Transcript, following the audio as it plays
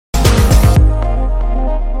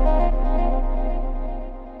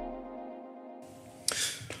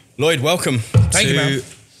Lloyd, welcome Thank you, to man.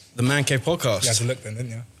 the Man Cave podcast. You had to look then,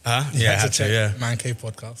 didn't you? Yeah, You I had to, check yeah. Man Cave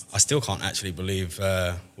podcast. I still can't actually believe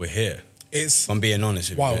we're here. It's If I'm being honest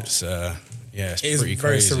with wild. you, it's it is pretty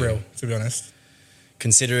very crazy. surreal, to be honest.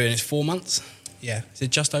 Considering it's 4 months. Yeah. Is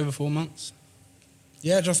it just over 4 months?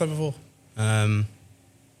 Yeah, just over 4.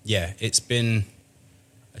 Yeah, it's been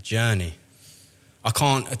a journey.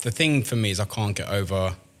 The thing for me is I can't get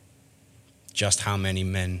over just how many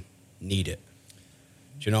men need it.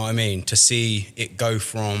 Do you know what I mean? To see it go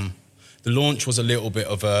from... The launch was a little bit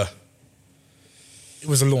of a... It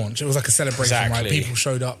was a launch. It was like a celebration, right? Exactly. People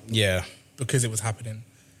showed up Yeah. because it was happening.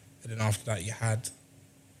 And then after that,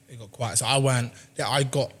 it got quiet. So I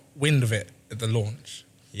got wind of it at the launch.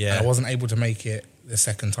 Yeah. And I wasn't able to make it the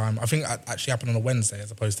second time. I think it actually happened on a Wednesday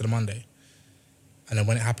as opposed to the Monday. And then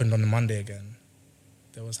when it happened on the Monday again,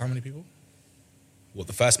 there was how many people? What,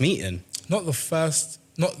 the first meeting? The first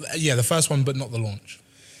one, but not the launch.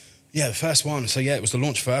 Yeah, the first one. So, yeah, it was the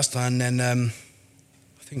launch first. And then I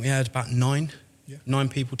think we had about 9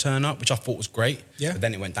 people turn up, which I thought was great. Yeah. But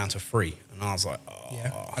then it went down to 3. And I was like, oh.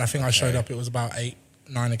 Yeah. And I think I showed up, it was about 8,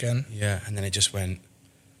 9 again. Yeah, and then it just went...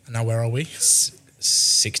 And now where are we?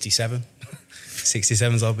 67.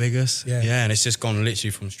 67's our biggest. Yeah. Yeah, and it's just gone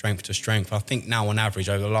literally from strength to strength. I think now on average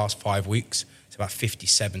over the last 5 weeks, it's about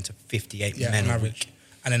 57 to 58 men on a average. week.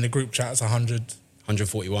 And in the group chat's 100.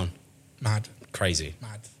 141. Mad. Crazy.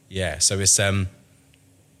 Mad. Yeah, so it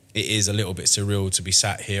is a little bit surreal to be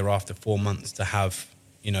sat here after 4 months to have,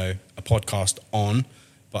 a podcast on.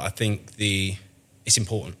 But I think it's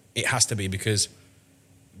important. It has to be because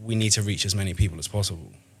we need to reach as many people as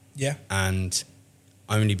possible. Yeah. And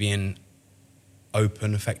only being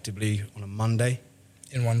open effectively on a Monday.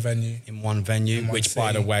 In one venue. In one venue, which city.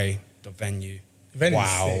 By the way, the venue.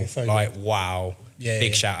 Wow. So wow. Yeah,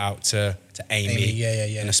 Big shout out to Amy.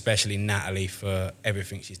 Yeah. And especially Natalie for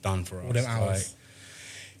everything she's done for us. All them hours.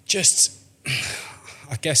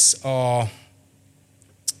 I guess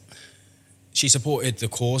she supported the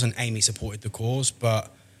cause and Amy supported the cause,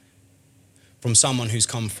 but from someone who's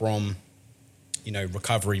come from,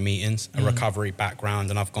 recovery meetings, a recovery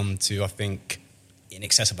background, and I've gone to, I think, in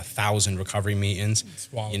excess of 1,000 recovery meetings.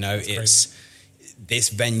 It's wild. It's this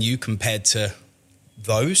venue compared to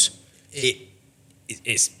those.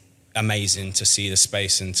 It's amazing to see the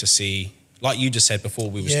space and to see, like you just said before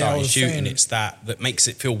we were starting shooting, it's that makes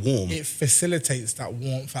it feel warm. It facilitates that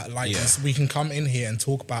warmth, that lightness. Yeah. We can come in here and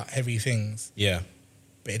talk about heavy things. Yeah.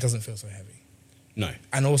 But it doesn't feel so heavy. No.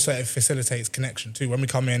 And also it facilitates connection too. When we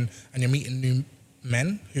come in and you're meeting new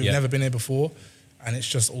men who've never been here before, and it's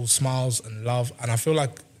just all smiles and love. And I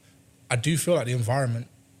do feel like the environment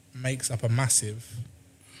makes up a massive,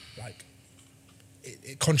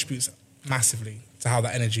 it contributes massively to how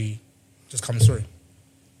that energy just comes through.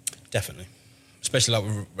 Definitely. Especially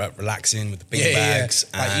like relaxing with the bean bags.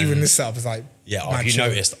 Yeah. Like even this setup is like... Yeah, you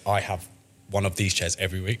noticed I have one of these chairs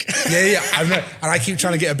every week. Yeah, I know. And I keep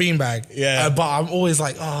trying to get a beanbag. Yeah. But I'm always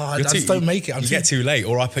like, I just don't make it. You get too late,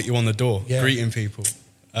 or I put you on the door greeting people.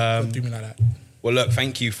 Don't do me like that. Well, look,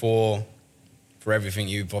 thank you for everything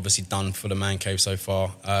you've obviously done for the Man Cave so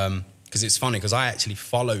far. Because it's funny, because I actually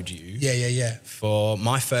followed you. Yeah. For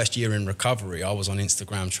my first year in recovery, I was on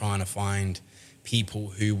Instagram trying to find people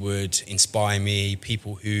who would inspire me,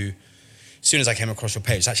 people who, as soon as I came across your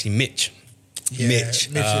page, it's actually Mitch. Yeah,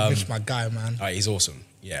 Mitch, my guy, man. He's awesome.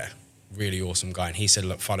 Yeah, really awesome guy. And he said,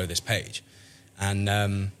 look, follow this page.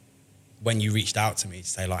 And when you reached out to me to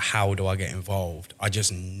say, like, how do I get involved? I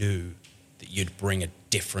just knew that you'd bring a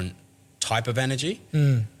different type of energy.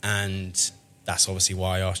 And that's obviously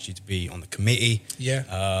why I asked you to be on the committee. Yeah.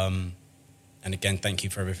 And again, thank you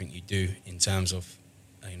for everything you do in terms of,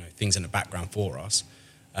 things in the background for us.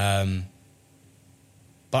 But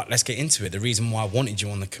let's get into it. The reason why I wanted you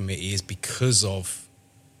on the committee is because of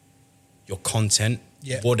your content,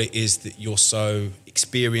 what it is that you're so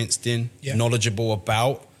experienced in, knowledgeable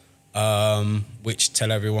about, which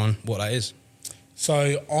tell everyone what that is.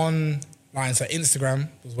 So Instagram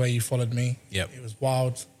was where you followed me. Yep. It was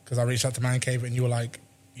wild because I reached out to Man Cave and you were like,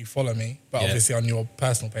 you follow me, but obviously on your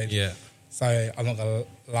personal page. Yeah. So I'm not going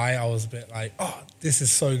to lie, I was a bit like, this is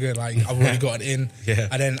so good. Like, I've already got it in. Yeah.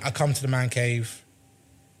 And then I come to the Man Cave.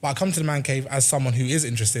 But I come to the Man Cave as someone who is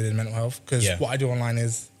interested in mental health because what I do online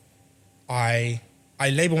is I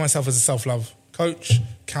label myself as a self-love coach,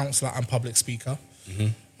 counsellor and public speaker.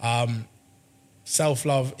 Mm-hmm.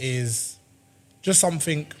 Self-love is just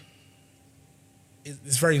something,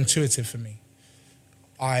 it's very intuitive for me.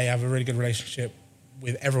 I have a really good relationship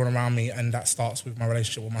with everyone around me, and that starts with my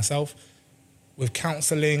relationship with myself. With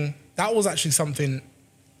counselling, that was actually something,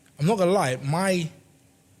 I'm not going to lie,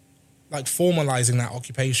 like formalizing that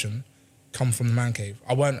occupation come from the man cave.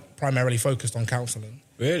 I weren't primarily focused on counselling.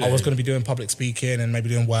 Really? I was going to be doing public speaking and maybe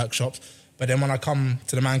doing workshops. But then when I come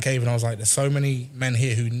to the man cave and I was like, there's so many men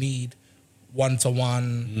here who need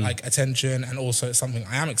one-to-one like attention, and also it's something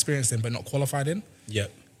I am experienced in but not qualified in.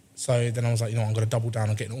 Yep. So then I was like, I'm going to double down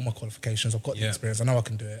on getting all my qualifications. I've got the experience. I know I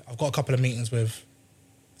can do it. I've got a couple of meetings with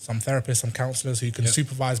some therapists, some counsellors who can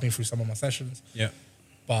supervise me through some of my sessions. Yeah.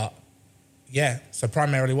 But yeah, so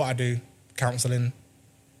primarily what I do, counselling.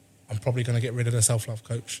 I'm probably going to get rid of the self-love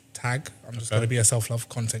coach tag. I'm just going to be a self-love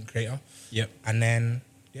content creator. Yep. And then,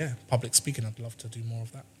 public speaking. I'd love to do more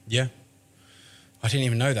of that. Yeah. I didn't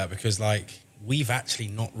even know that, because like we've actually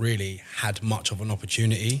not really had much of an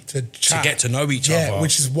opportunity to get to know each other.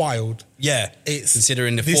 Which is wild. Yeah.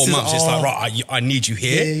 Considering the 4 months, it's like, right, I need you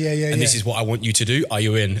here. And this is what I want you to do. Are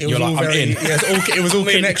you in? You're like, I'm in. Yeah, it was all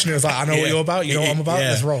connection. It was like, I know what you're about. You know what I'm about.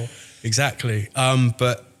 Let's roll. Exactly.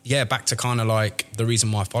 But yeah, back to kind of like the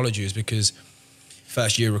reason why I followed you is because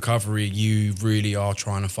first year recovery, you really are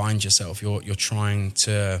trying to find yourself. You're trying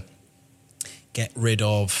to get rid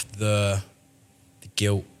of the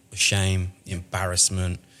guilt, the shame, the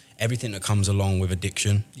embarrassment, everything that comes along with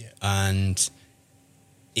addiction. Yeah. And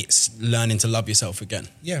it's learning to love yourself again.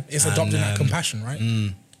 Yeah, it's adopting that compassion, right?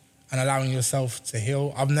 And allowing yourself to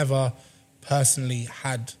heal. I've never personally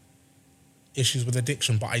had issues with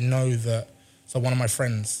addiction, but I know that. So one of my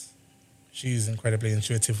friends, she's incredibly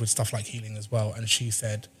intuitive with stuff like healing as well, and she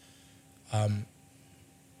said,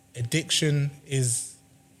 addiction is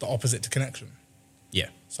the opposite to connection. Yeah.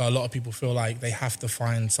 So a lot of people feel like they have to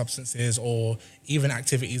find substances or even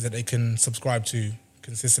activities that they can subscribe to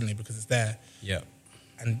consistently because it's there. Yeah.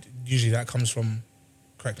 And usually that comes from,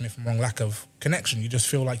 correct me if I'm wrong, lack of connection. You just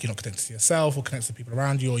feel like you're not connected to yourself or connected to people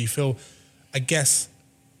around you, or you feel, I guess,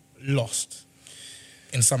 lost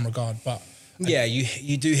in some regard. But yeah,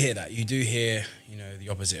 you do hear that. You do hear, the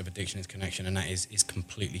opposite of addiction is connection, and that is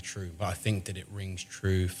completely true. But I think that it rings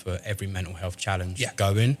true for every mental health challenge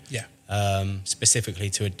going. Yeah.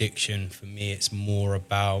 Specifically to addiction, for me, it's more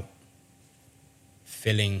about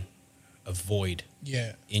filling a void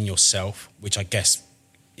in yourself, which I guess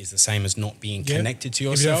is the same as not being connected to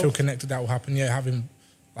yourself. If you don't feel connected, that will happen. Yeah, having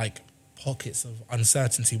like pockets of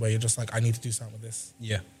uncertainty where you're just like, I need to do something with this.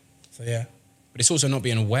 Yeah. So yeah. But it's also not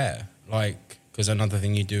being aware, because another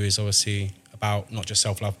thing you do is obviously about not just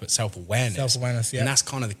self-love, but self-awareness. Self-awareness, yeah. And that's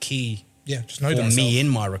kind of the key just know for me in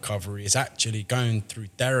my recovery, is actually going through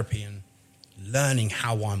therapy and learning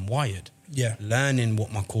how I'm wired. Yeah. Learning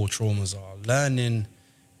what my core traumas are. Learning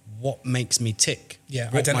what makes me tick. Yeah,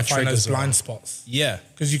 identifying those blind spots. Yeah.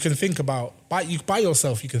 Because you can think about, by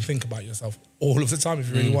yourself, you can think about yourself all of the time if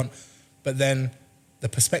you really want. But then the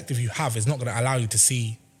perspective you have is not going to allow you to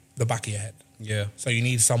see the back of your head. Yeah. So you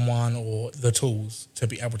need someone or the tools to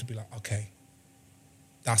be able to be like, okay,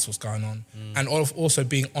 that's what's going on. And also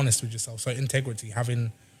being honest with yourself. So integrity,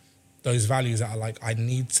 having those values that are like, I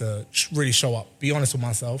need to really show up, be honest with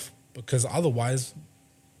myself, because otherwise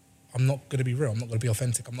I'm not going to be real. I'm not going to be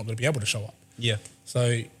authentic. I'm not going to be able to show up. Yeah.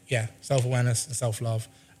 So yeah, self-awareness and self-love.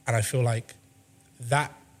 And I feel like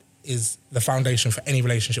that is the foundation for any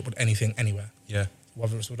relationship with anything, anywhere. Yeah.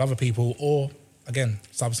 Whether it's with other people or, again,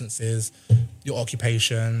 substances, your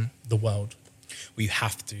occupation, the world. We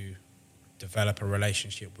have to develop a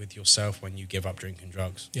relationship with yourself when you give up drinking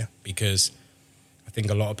drugs. Yeah. Because I think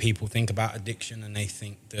a lot of people think about addiction and they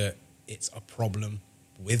think that it's a problem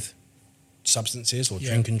with substances or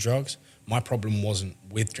drinking drugs. My problem wasn't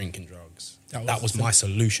with drinking drugs. That was my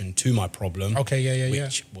solution to my problem. Okay,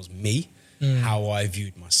 which was me, how I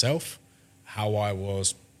viewed myself, how I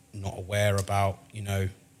was not aware about,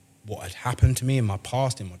 what had happened to me in my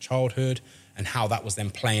past, in my childhood, and how that was then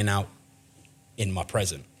playing out in my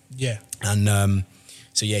present. Yeah. And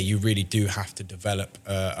so, you really do have to develop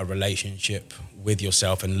a relationship with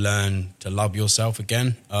yourself and learn to love yourself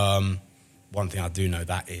again. One thing I do know,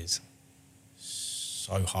 that is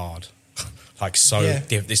so hard.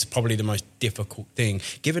 This is probably the most difficult thing.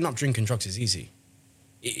 Giving up drinking drugs is easy.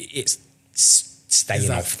 It's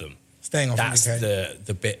staying off them. Staying off them. That's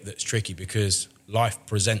the bit that's tricky, because life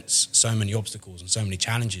presents so many obstacles and so many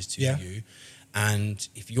challenges to you. And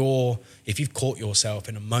if you've caught yourself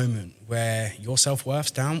in a moment where your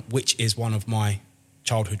self-worth's down, which is one of my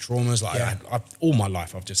childhood traumas, all my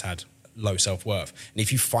life I've just had low self-worth. And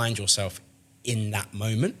if you find yourself in that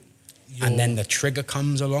moment and then the trigger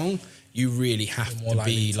comes along, you really have to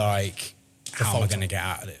be like, how am I going to get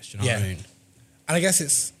out of this? Do you know what I mean? And I guess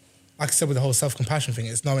it's, like I said, with the whole self-compassion thing,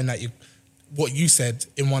 it's knowing that what you said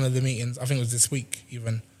in one of the meetings, I think it was this week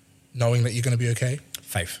even, knowing that you're going to be okay.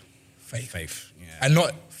 Faith. Yeah. And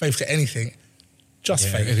not faith to anything, just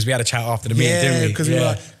faith. Because we had a chat after the meeting, didn't we?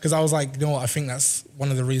 Because I was like, you know what, I think that's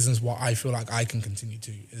one of the reasons why I feel like I can continue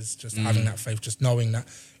to, is just having that faith, just knowing that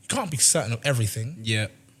you can't be certain of everything. Yeah.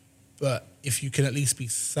 But if you can at least be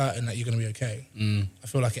certain that you're going to be okay, I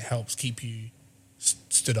feel like it helps keep you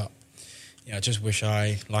stood up. Yeah, I just wish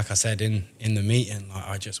like I said in the meeting, like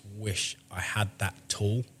I just wish I had that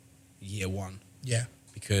tool year one. Yeah.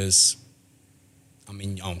 Because, I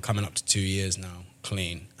mean, I'm coming up to 2 years now,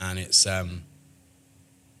 clean, and it's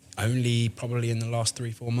only probably in the last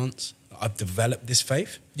 3-4 months that I've developed this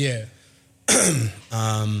faith. Yeah.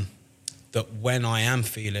 That when I am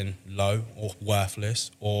feeling low or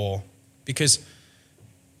worthless, or because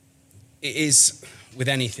it is with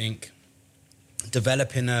anything,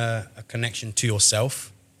 developing a connection to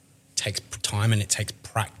yourself takes time and it takes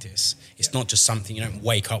practice. It's not just something you don't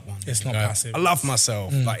wake up one day. It's not passive. I love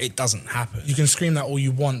myself. Like, it doesn't happen. You can scream that all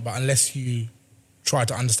you want, but unless you try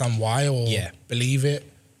to understand why or believe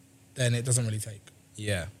it, then it doesn't really take.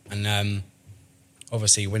 Yeah. And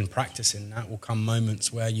obviously when practicing that will come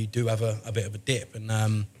moments where you do have a bit of a dip.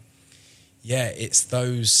 And it's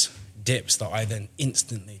those dips that I then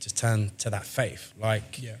instantly just turn to that faith.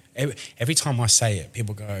 Like every time I say it,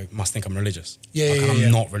 people go, must think I'm religious.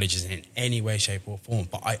 I'm not religious in any way, shape or form,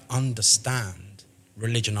 but I understand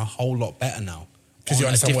religion a whole lot better now. Because you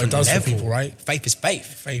understand what it does for people, right? Faith is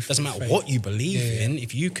faith. Doesn't matter what you believe in.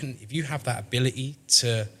 If you have that ability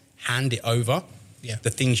to hand it over, the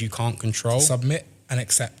things you can't control, submit and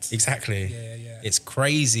accept. Exactly. It's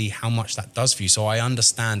crazy how much that does for you. So I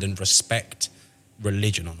understand and respect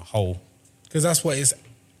religion on a whole, because that's what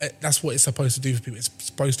it's supposed to do for people. It's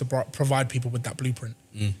supposed to provide people with that blueprint.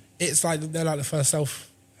 It's like they're like the first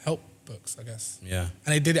self-help books, I guess. And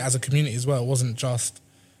they did it as a community as well. It wasn't just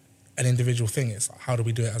an individual thing. It's like, how do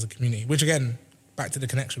we do it as a community? Which again, back to the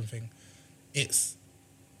connection thing, it's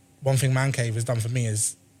one thing Man Cave has done for me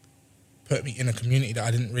is put me in a community that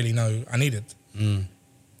I didn't really know I needed.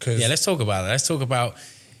 Let's talk about that. Let's talk about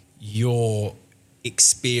your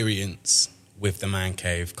experience with the Man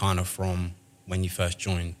Cave, kind of from when you first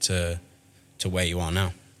joined to where you are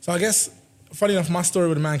now. So I guess, funny enough, my story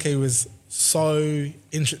with the Man Cave was so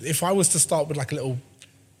interesting. If I was to start with like a little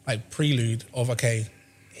like prelude of, okay,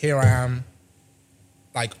 here I am,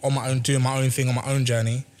 like on my own, doing my own thing on my own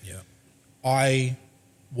journey. I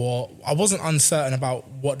wasn't uncertain about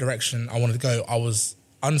what direction I wanted to go. I was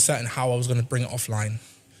uncertain how I was going to bring it offline.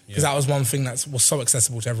 Because that was one thing that was so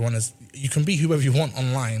accessible to everyone, is you can be whoever you want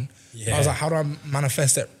online. I was like, how do I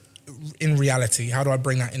manifest it in reality? How do I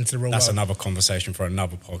bring that into the real world? That's another conversation for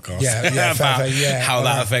another podcast. About how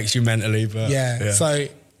that affects you mentally. But So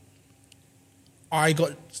I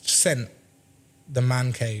got sent the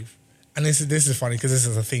Man Cave. And this is funny because this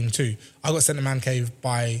is a theme too. I got sent the Man Cave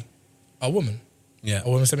by a woman. A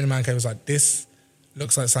woman sent me the Man Cave, was like, this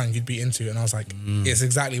looks like something you'd be into. And I was like, it's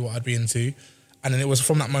exactly what I'd be into. And then it was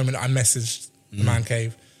from that moment that I messaged the Man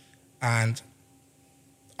Cave. And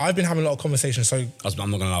I've been having a lot of conversations. So I'm not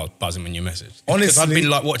going to lie, I was buzzing when you messaged. Honestly, because I've been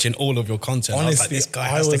like watching all of your content. Honestly, I was like, this guy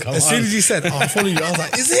has to come as soon as you said, I follow you, I was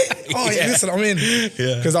like, is it? Oh, listen, I'm in.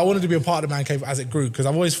 Because I wanted to be a part of the Man Cave as it grew. Because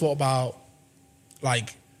I've always thought about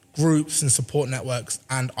like groups and support networks.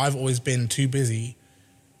 And I've always been too busy.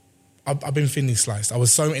 I've been thinly sliced. I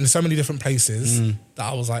was in so many different places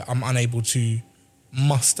that I was like, I'm unable to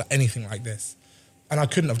muster anything like this. And I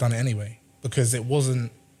couldn't have done it anyway because it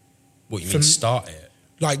wasn't... What, you mean start it?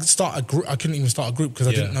 Like start a group. I couldn't even start a group because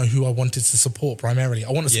I didn't know who I wanted to support primarily.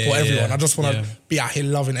 I want to support everyone. I just want to be out here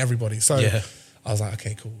loving everybody. So I was like,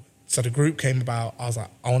 okay, cool. So the group came about. I was like,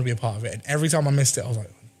 I want to be a part of it. And every time I missed it, I was like,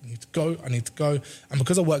 I need to go. And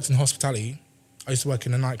because I worked in hospitality, I used to work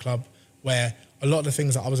in a nightclub where a lot of the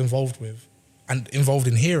things that I was involved with and involved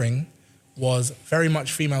in hearing was very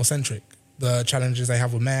much female-centric. The challenges they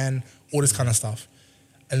have with men, all this kind of stuff.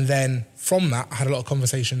 And then from that, I had a lot of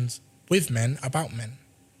conversations with men about men.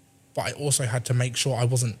 But I also had to make sure I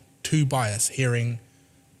wasn't too biased, hearing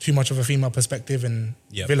too much of a female perspective and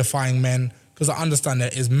vilifying men, because I understand there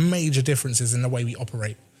is major differences in the way we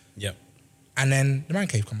operate. And then the Man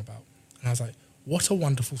Cave come about. And I was like, what a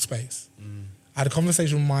wonderful space. I had a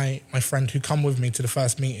conversation with my friend who come with me to the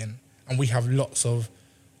first meeting, and we have lots of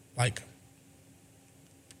like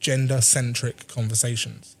gender-centric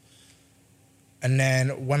conversations. And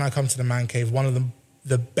then when I come to the Man Cave, one of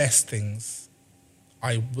the best things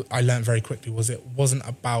I learned very quickly was it wasn't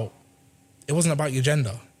about your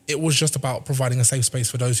gender. It was just about providing a safe space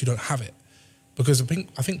for those who don't have it. Because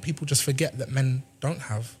I think people just forget that men don't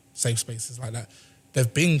have safe spaces like that.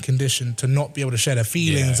 They've been conditioned to not be able to share their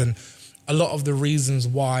feelings, and a lot of the reasons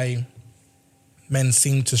why men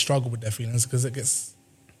seem to struggle with their feelings because it gets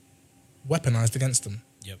weaponized against them.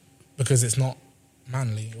 Yep. Because it's not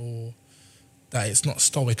manly, or that it's not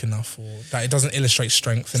stoic enough, or that it doesn't illustrate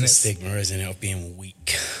strength. It's a stigma, isn't it, of being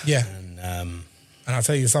weak? Yeah. And I'll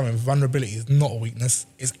tell you something, vulnerability is not a weakness.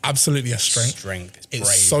 It's absolutely a strength.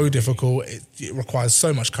 It's so difficult. It requires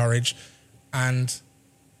so much courage. And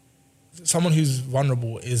someone who's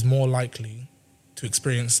vulnerable is more likely to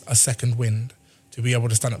experience a second wind, to be able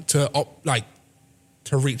to stand up,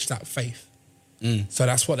 to reach that faith. So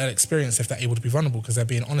that's what they'll experience if they're able to be vulnerable, because they're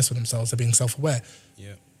being honest with themselves, they're being self-aware.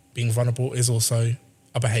 Yeah. Being vulnerable is also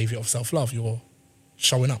a behaviour of self-love. You're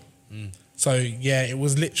showing up. So, yeah, it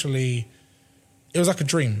was like a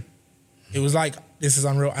dream. It was like, this is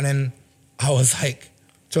unreal. And then I was like,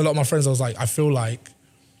 to a lot of my friends, I was like, I feel like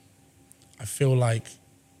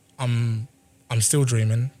I'm still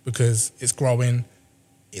dreaming, because it's growing,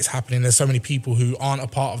 it's happening. There's so many people who aren't a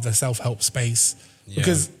part of the self-help space,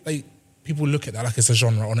 because people look at that like it's a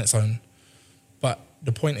genre on its own. But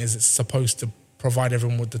the point is, it's supposed to provide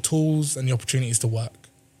everyone with the tools and the opportunities to work.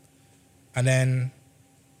 And then,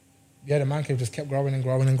 the man cave just kept growing and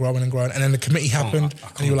growing and growing and growing. And then the committee happened,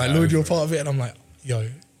 and you were like, Lloyd, you're part of it. And I'm like, yo,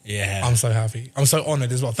 I'm so happy. I'm so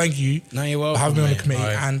honoured as well. Thank you for having me on the committee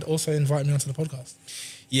and also inviting me onto the podcast.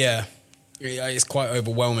 Yeah, it's quite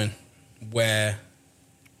overwhelming. Where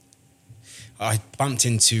I bumped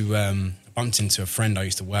into a friend I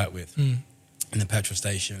used to work with in the petrol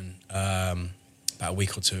station about a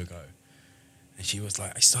week or two ago. And she was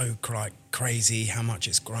like, it's so crazy how much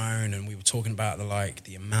it's grown. And we were talking about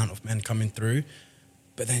the amount of men coming through.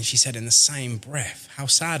 But then she said in the same breath how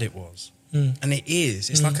sad it was. And it is.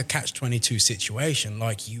 It's like a catch-22 situation.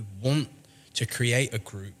 Like, you want to create a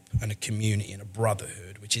group and a community and a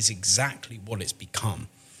brotherhood, which is exactly what it's become.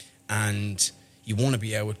 And you want to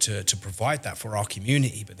be able to provide that for our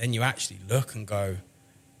community. But then you actually look and go,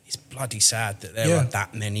 it's bloody sad that there are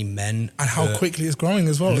that many men. And how quickly it's growing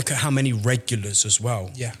as well. Look at how many regulars as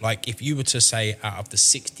well. Yeah. Like, if you were to say out of the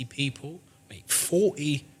 60 people,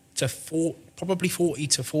 probably 40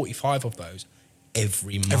 to 45 of those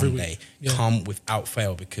every Monday come without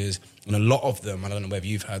fail, because, and a lot of them, I don't know whether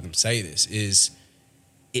you've heard them say this, is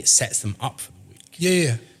it sets them up for the week.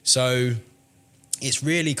 Yeah. So it's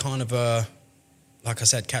really kind of a, like I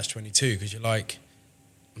said, catch-22, because you're like,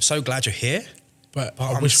 I'm so glad you're here. But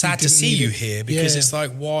I'm sad to see you here, because it's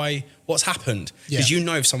like, why? What's happened? Because you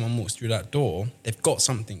know, if someone walks through that door, they've got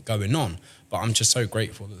something going on. But I'm just so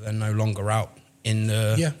grateful that they're no longer out in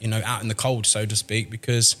the, out in the cold, so to speak,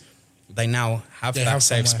 because they now have that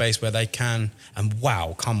safe space where they can. And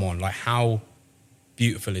wow, come on, like, how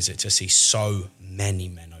beautiful is it to see so many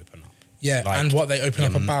men open up? Yeah, like, and what they open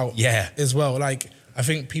up about as well. Like, I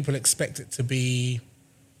think people expect it to be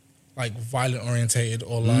like violent orientated,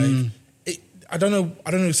 or like. I don't know.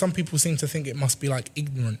 Some people seem to think it must be like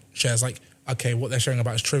ignorant shares. Like, okay, what they're sharing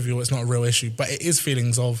about is trivial. It's not a real issue. But it is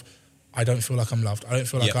feelings of, I don't feel like I'm loved. I don't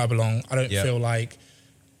feel like I belong. I don't feel like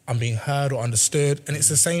I'm being heard or understood. And it's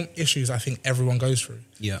the same issues I think everyone goes through.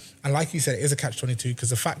 Yeah. And like you said, it is a catch-22,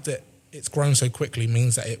 because the fact that it's grown so quickly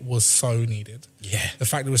means that it was so needed. Yeah. The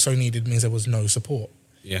fact that it was so needed means there was no support.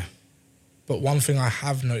 Yeah. But one thing I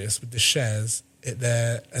have noticed with the shares,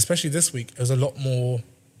 especially this week, there's a lot more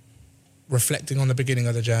reflecting on the beginning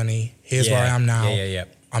of the journey. Here's where I am now.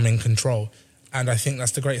 I'm in control. And I think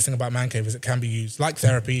that's the greatest thing about Man Cave, is it can be used like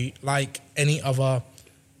therapy, like any other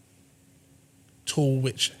tool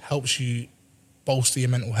which helps you bolster your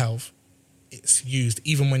mental health. It's used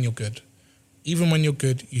even when you're good. Even when you're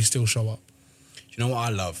good, you still show up. Do you know what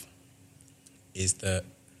I love? Is that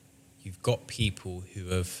you've got people who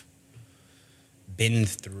have been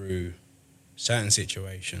through certain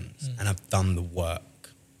situations and have done the work.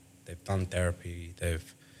 They've done therapy,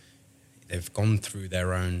 they've gone through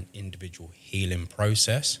their own individual healing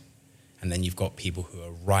process, and then you've got people who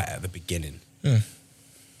are right at the beginning.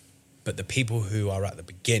 But the people who are at the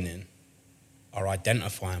beginning are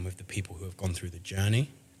identifying with the people who have gone through the journey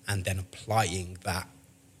and then applying that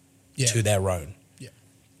to their own. Yeah.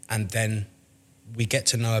 And then we get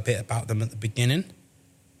to know a bit about them at the beginning,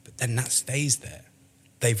 but then that stays there.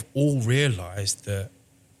 They've all realised that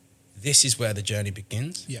this is where the journey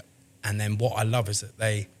begins. Yeah. And then what I love is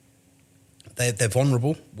that they're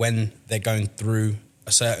vulnerable when they're going through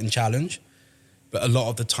a certain challenge, but a lot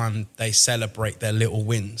of the time they celebrate their little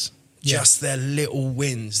wins, just their little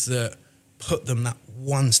wins that put them that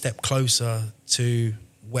one step closer to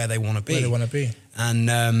where they want to be. And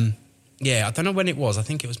I don't know when it was. I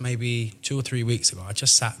think it was maybe 2 or 3 weeks ago. I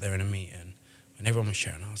just sat there in a meeting when everyone was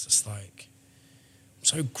sharing. I was just like, I'm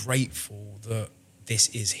so grateful that this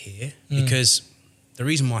is here, because the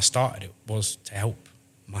reason why I started it was to help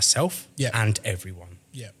myself and everyone.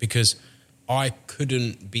 Yeah. Because I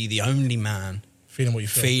couldn't be the only man feeling what you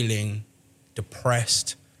feel. Feeling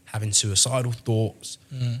depressed, having suicidal thoughts.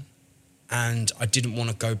 And I didn't want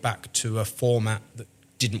to go back to a format that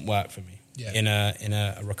didn't work for me in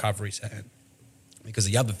a recovery setting. Because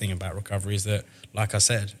the other thing about recovery is that, like I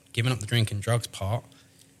said, giving up the drink and drugs part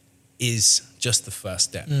is just the first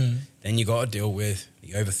step. Then you got to deal with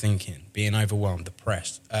the overthinking, being overwhelmed,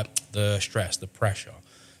 the stress, the pressure,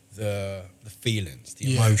 the feelings,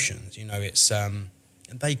 the emotions. You know, it's and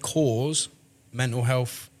they cause mental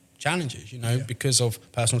health challenges. You know, because of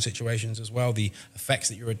personal situations as well, the effects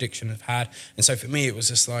that your addiction have had. And so for me, it was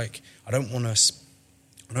just like I don't want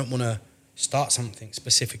to start something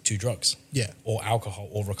specific to drugs, or alcohol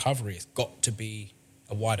or recovery. It's got to be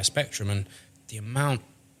a wider spectrum, and the amount.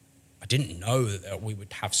 I didn't know that we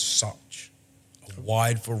would have such a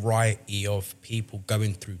wide variety of people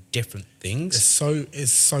going through different things.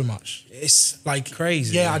 It's so much. It's like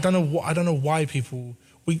crazy. Yeah, I don't know why people.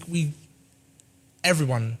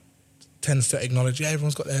 Everyone tends to acknowledge. Yeah,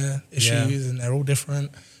 everyone's got their issues and they're all different.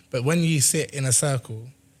 But when you sit in a circle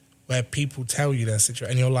where people tell you their situation,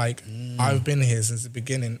 and you're like, I've been here since the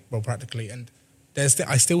beginning, well, practically, and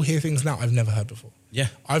I still hear things now I've never heard before. Yeah,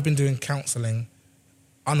 I've been doing counselling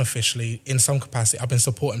unofficially in some capacity. I've been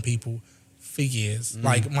supporting people for years.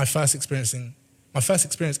 Like my first experience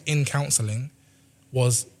in counselling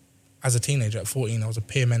was as a teenager at 14. I was a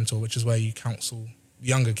peer mentor, which is where you counsel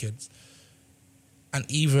younger kids. And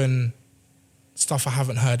even stuff I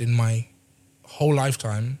haven't heard in my whole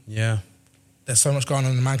lifetime. Yeah. There's so much going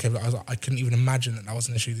on in the man cave that I couldn't even imagine that was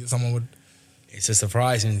an issue that someone would. It's a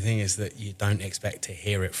surprising thing is that you don't expect to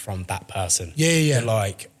hear it from that person. Yeah. You're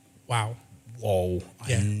like, wow. Whoa,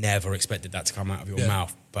 I never expected that to come out of your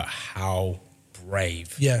mouth, but how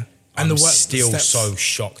brave. Yeah. And I'm still so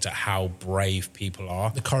shocked at how brave people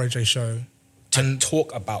are. The courage they show. To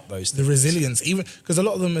talk about those things. The resilience, even because a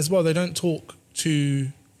lot of them as well, they don't talk to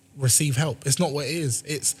receive help. It's not what it is.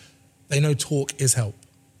 It's, they know talk is help.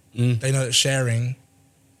 They know that sharing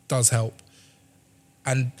does help.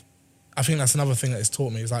 And I think that's another thing that it's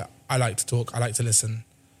taught me is like, I like to talk, I like to listen.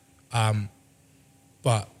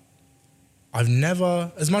 But I've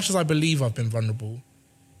never, as much as I believe I've been vulnerable,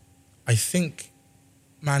 I think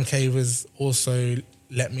Man Cave has also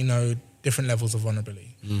let me know different levels of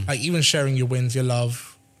vulnerability. Like even sharing your wins, your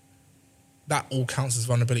love, that all counts as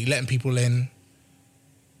vulnerability, letting people in,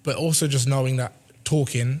 but also just knowing that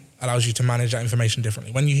talking allows you to manage that information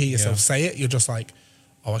differently. When you hear yourself say it, you're just like,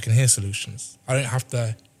 oh, I can hear solutions. I don't have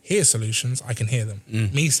to hear solutions, I can hear them.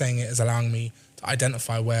 Me saying it is allowing me to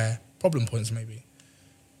identify where problem points may be.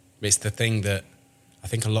 It's the thing that I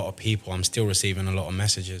think a lot of people, I'm still receiving a lot of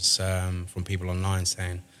messages from people online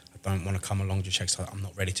saying, I don't want to come along to check, so I'm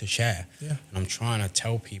not ready to share. Yeah. And I'm trying to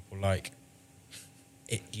tell people, like,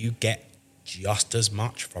 you get just as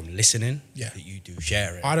much from listening that you do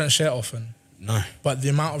sharing. I don't share often. No. But the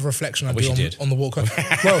amount of reflection I do on the walk home.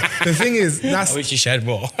 Well, the thing is, I wish you shared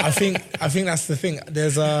more. I think that's the thing.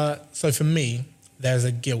 So for me, there's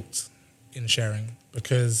a guilt in sharing.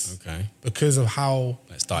 Because of how...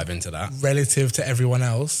 Let's dive into that. Relative to everyone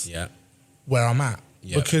else, where I'm at.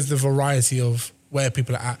 Yep. Because the variety of where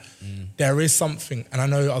people are at, there is something, and I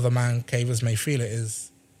know other man cavers may feel it, is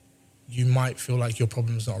you might feel like your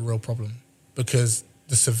problem is not a real problem because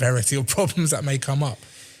the severity of problems that may come up.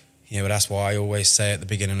 Yeah, but that's why I always say at the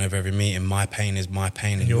beginning of every meeting, my pain is my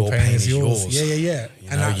pain and your pain is yours. Yeah.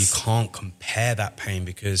 You can't compare that pain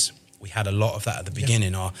because... We had a lot of that at the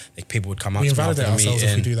beginning. People would come up to me after the meeting.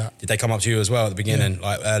 If we do that. Did they come up to you as well at the beginning,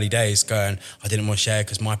 like early days, going, I didn't want to share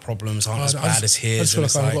because my problems aren't as bad as his? I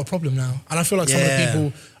just feel like I've got a problem now. And I feel like some of the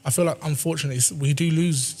people, unfortunately, we do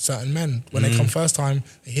lose certain men. When they come first time,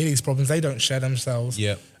 they hear these problems, they don't share themselves.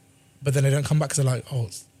 Yeah. But then they don't come back because they're like, oh,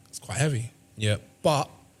 it's quite heavy. Yeah. But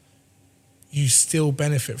you still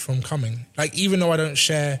benefit from coming. Like, even though I don't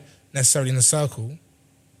share necessarily in the circle,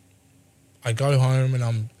 I go home and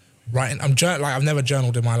I'm writing, I've never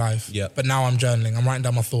journaled in my life, but now I'm journaling. I'm writing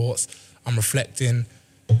down my thoughts, I'm reflecting,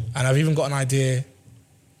 and I've even got an idea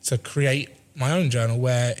to create my own journal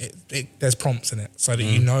where there's prompts in it so that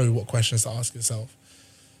you know what questions to ask yourself.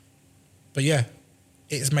 But yeah,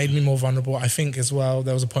 it's made me more vulnerable. I think as well,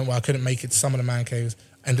 there was a point where I couldn't make it to some of the man caves.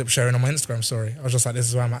 I ended up sharing on my Instagram story. I was just like, this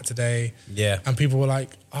is where I'm at today. Yeah. And people were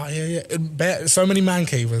like, oh yeah. So many man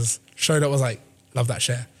cavers showed up, was like, love that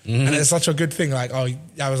share. And it's such a good thing, like, oh,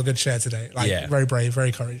 that was a good share today. Like, very brave,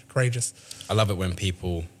 very courageous. I love it when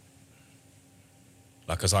people,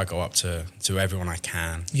 like, as I go up to everyone I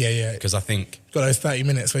can. Yeah. Because I think... Got those 30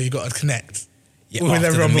 minutes where you got to connect with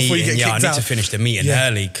everyone before you get kicked out. I need to finish the meeting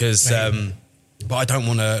early because But I don't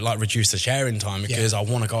want to like reduce the sharing time because I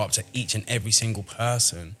want to go up to each and every single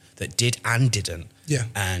person that did and didn't. Yeah.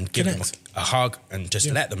 And give them a hug and just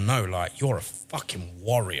let them know, like, you're a fucking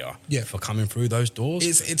warrior for coming through those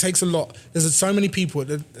doors. It takes a lot. There's so many people.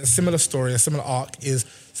 A similar story, a similar arc is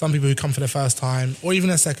some people who come for their first time or even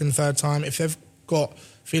their second, third time. If they've got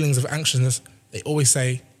feelings of anxiousness, they always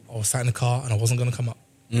say, I was sat in the car and I wasn't going to come up.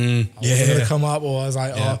 I wasn't going to come up, or I was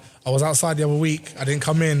like, I was outside the other week, I didn't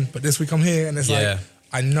come in, but this week I'm here. And it's like,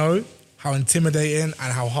 I know how intimidating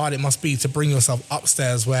and how hard it must be to bring yourself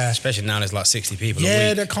upstairs where... Especially now there's like 60 people a week.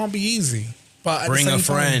 Yeah, that can't be easy. But bring a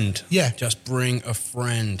friend. Time, just bring a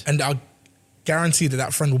friend. And I'll guarantee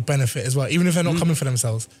that friend will benefit as well, even if they're not coming for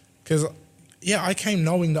themselves. Because, I came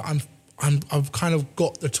knowing that I've kind of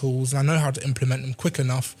got the tools and I know how to implement them quick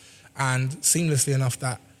enough and seamlessly enough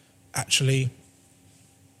that actually...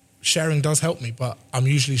 sharing does help me, but I'm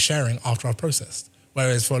usually sharing after I've processed.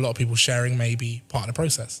 Whereas for a lot of people, sharing may be part of the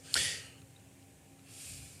process.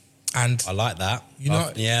 And I like that. I've never... You know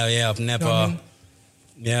what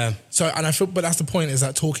I mean? So, and I feel, but that's the point, is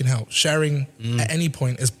that talking helps. Sharing at any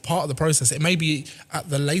point is part of the process. It may be at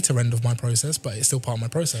the later end of my process, but it's still part of my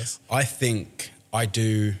process. I think I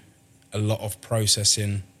do a lot of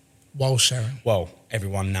processing. While sharing. Well,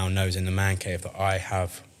 everyone now knows in the Man Cave that I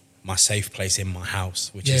have... my safe place in my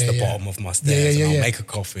house, which is the bottom of my stairs, and I'll make a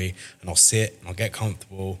coffee and I'll sit and I'll get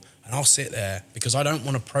comfortable and I'll sit there because I don't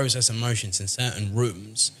want to process emotions in certain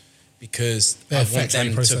rooms because I want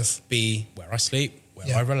them to be where I sleep,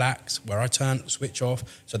 where I relax, where I switch off.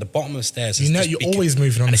 So the bottom of the stairs is you're always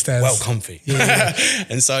moving on the stairs. Well comfy.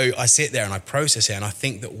 And so I sit there and I process it, and I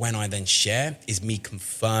think that when I then share is me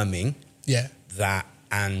confirming that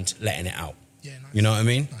and letting it out. Yeah, nice. You know what I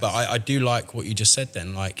mean? Nice. But I do like what you just said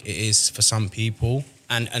then. Like, it is for some people.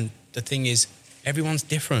 And the thing is, everyone's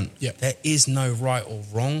different. Yeah. There is no right or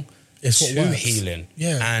wrong to healing.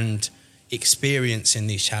 Yeah. And experiencing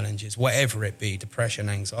these challenges, whatever it be, depression,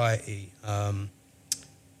 anxiety,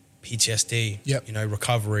 PTSD,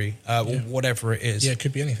 recovery, whatever it is. Yeah, it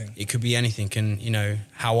could be anything. It could be anything. And,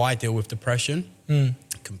 how I deal with depression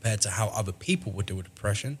compared to how other people would deal with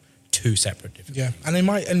depression, two separate different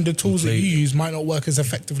things. And the tools that you use might not work as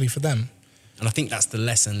effectively for them. And I think that's the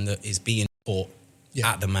lesson that is being taught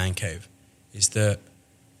at the Man Cave, is that,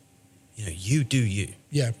 you do you.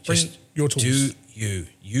 Yeah, bring your tools. Do you.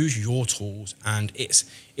 Use your tools, and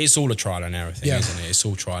it's all a trial and error thing, isn't it? It's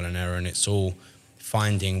all trial and error, and it's all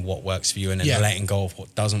finding what works for you and then letting go of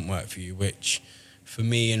what doesn't work for you, which for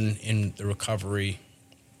me in the recovery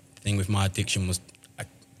thing with my addiction was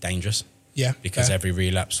dangerous. Yeah. Because every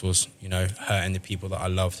relapse was, hurting the people that I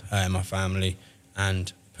loved, hurting my family,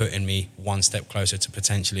 and putting me one step closer to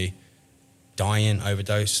potentially dying,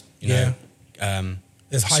 overdose,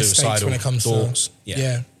 there's high stakes when it comes thoughts.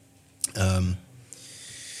 to...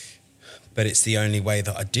 But it's the only way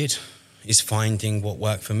that I did, is finding what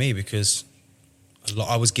worked for me, because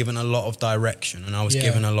I was given a lot of direction and I was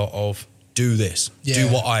given a lot of, do this, do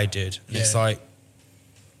what I did. And it's like,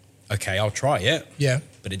 okay, I'll try it. Yeah.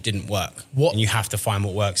 But it didn't work. And you have to find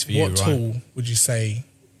what works for you, right? What tool would you say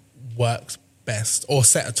worked best, or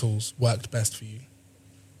set of tools worked best for you?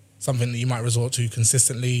 Something that you might resort to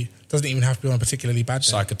consistently. Doesn't even have to be on a particularly bad day.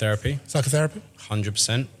 Psychotherapy.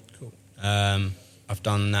 100%. Cool. I've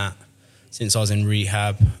done that since I was in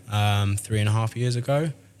rehab 3.5 years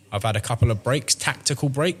ago. I've had a couple of breaks, tactical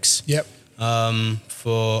breaks. Yep.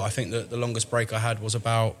 For, I think the longest break I had was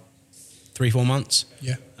about 3-4 months.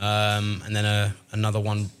 Yeah. And then another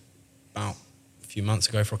one about a few months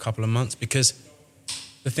ago for a couple of months, because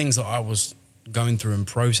the things that I was going through and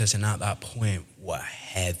processing at that point were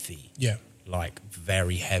heavy. Yeah. Like,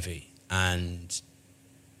 very heavy. And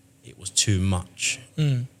it was too much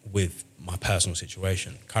with my personal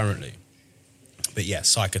situation currently. But yeah,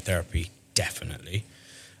 psychotherapy, definitely.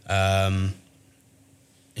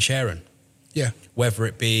 Sharing. Yeah. Whether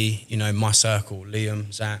it be, my circle,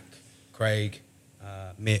 Liam, Zach, Craig,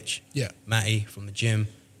 Mitch, Matty from the gym,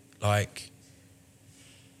 like,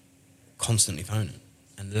 constantly phoning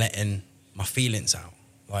and letting my feelings out.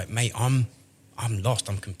 Like, mate, I'm lost,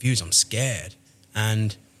 I'm confused, I'm scared.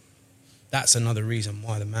 And that's another reason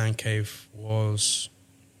why the Man Cave was...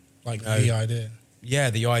 Like, the idea.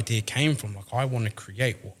 Yeah, the idea came from, like, I want to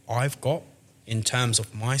create what I've got in terms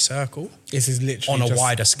of my circle. This is literally on a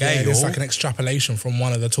wider scale. Yeah, it's like an extrapolation from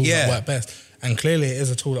one of the tools that work best. And clearly it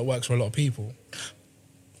is a tool that works for a lot of people.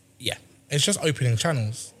 Yeah. It's just opening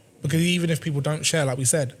channels. Because even if people don't share, like we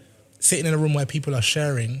said, sitting in a room where people are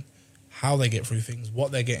sharing how they get through things,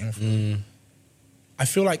 what they're getting through, I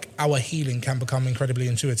feel like our healing can become incredibly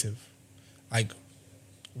intuitive. Like,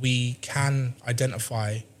 we can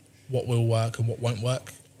identify what will work and what won't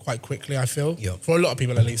work quite quickly, I feel. Yep. For a lot of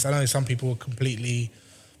people at least. I know some people are completely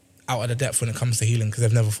out of the depth when it comes to healing because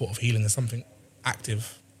they've never thought of healing as something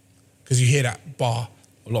active. Because you hear that bar.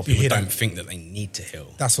 A lot of people don't think that they need to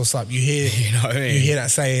heal. That's what's up. You hear, you know what I mean? You hear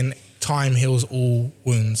that saying, time heals all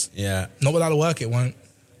wounds. Yeah. Not without the work, it won't.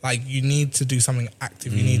 Like, you need to do something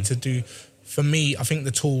active. You need to do... For me, I think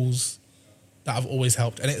the tools that have always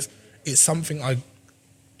helped, and it's something I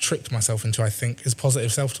tricked myself into, I think, is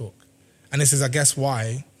positive self-talk. And this is, I guess,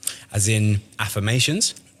 why... As in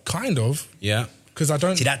affirmations? Kind of. Yeah. Because I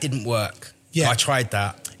don't... See, that didn't work. Yeah. I tried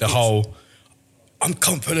that. I'm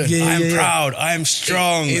confident, I am proud, I am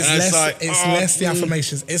strong. It's less the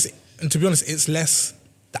affirmations. And to be honest, it's less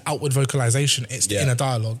the outward vocalization. It's the inner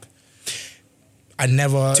dialogue. I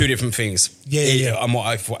never... Two different things. Yeah.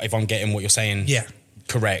 If I'm getting what you're saying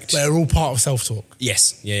correct. They're all part of self-talk.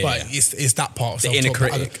 Yes. But it's that part of the self-talk. inner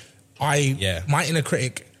critic. My inner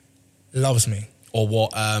critic loves me. Or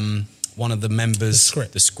what one of the members...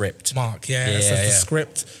 The script. Mark, the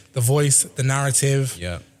script, the voice, the narrative.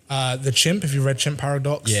 Yeah. The chimp, if you read Chimp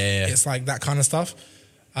Paradox. Yeah. It's like that kind of stuff.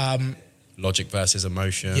 Logic versus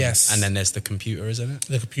emotion. Yes. And then there's the computer, isn't it?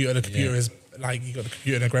 The computer is... Like, you got the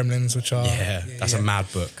computer and the gremlins, which are... That's a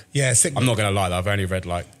mad book. Yeah, sick. I'm not going to lie, though. I've only read,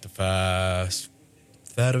 like, the first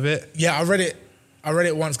third of it. Yeah, I read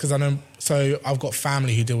it once because I know... So, I've got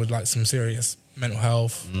family who deal with, like, some serious mental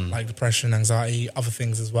health, like depression, anxiety, other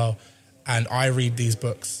things as well. And I read these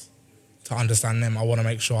books to understand them. I want to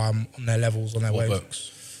make sure I'm on their levels, on their waves. What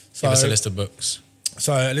books? Give us a list of books.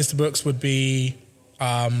 So, a list of books would be...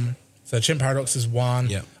 So Chimp Paradox is one.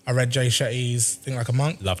 Yeah. I read Jay Shetty's Think Like a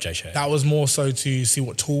Monk. Love Jay Shetty. That was more so to see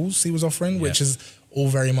what tools he was offering, which is all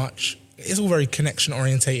very much... It's all very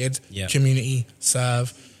connection-orientated, community,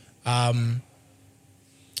 serve.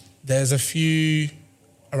 There's a few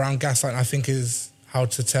around gaslighting, I think, is how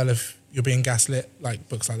to tell if you're being gaslit, like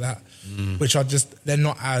books like that, which are just... They're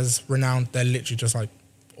not as renowned. They're literally just like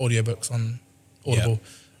audiobooks on Audible.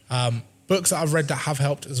 Yeah. Books that I've read that have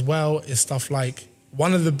helped as well is stuff like...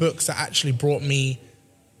 One of the books that actually brought me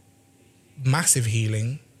massive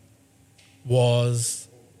healing was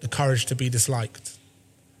The Courage to Be Disliked.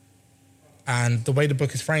 And the way the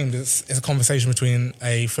book is framed is a conversation between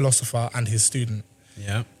a philosopher and his student.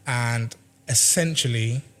 Yeah. And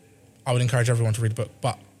essentially, I would encourage everyone to read the book,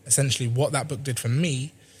 but essentially what that book did for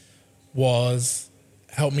me was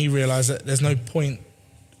help me realize that there's no point...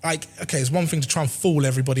 Like, okay, it's one thing to try and fool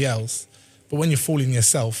everybody else, but when you're fooling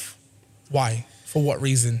yourself, why? For what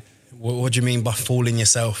reason? What do you mean by fooling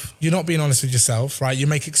yourself? You're not being honest with yourself, right? You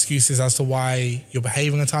make excuses as to why you're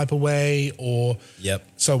behaving a type of way or... Yep.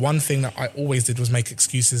 So one thing that I always did was make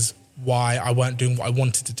excuses why I weren't doing what I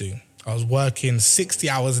wanted to do. I was working 60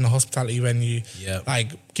 hours in a hospitality venue,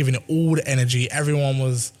 like giving it all the energy. Everyone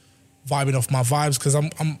was vibing off my vibes because I'm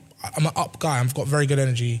an up guy. I've got very good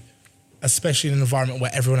energy, especially in an environment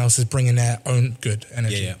where everyone else is bringing their own good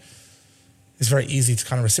energy. Yeah. It's very easy to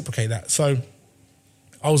kind of reciprocate that. So...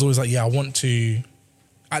 I was always like, I want to...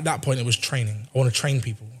 At that point, it was training. I want to train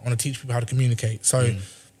people. I want to teach people how to communicate. So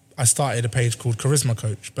I started a page called Charisma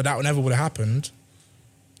Coach, but that never would have happened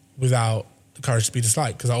without the courage to be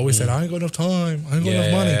disliked because I always said, I ain't got enough time. I ain't got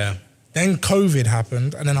enough money. Yeah. Then COVID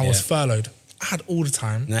happened and then I was furloughed. I had all the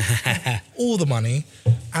time, all the money,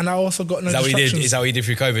 and I also got no distractions. Is that what you did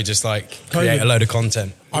through COVID? Just like create a load of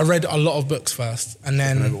content? I read a lot of books first and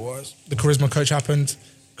then the Charisma Coach happened.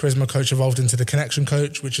 Charisma Coach evolved into the Connection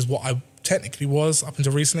Coach, which is what I technically was up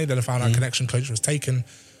until recently. Then I found out Connection Coach was taken.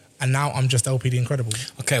 And now I'm just LP the Incredible.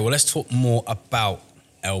 Okay, well, let's talk more about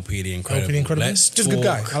LP the Incredible. LP the Incredible? Just a good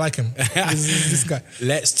guy. I like him. this guy.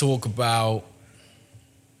 Let's talk about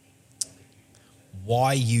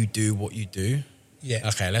why you do what you do. Yeah.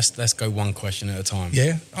 Okay, let's go one question at a time.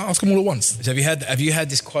 Yeah, I'll ask them all at once. So have you heard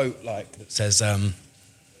this quote like that says,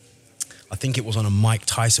 I think it was on a Mike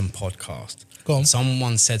Tyson podcast. Go on.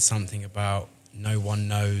 Someone said something about no one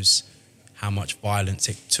knows how much violence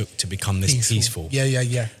it took to become this peaceful.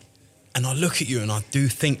 Yeah. And I look at you and I do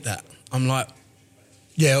think that. I'm like,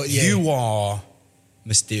 yeah. You are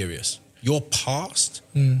mysterious. Your past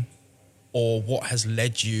or what has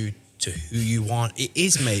led you to who you are, it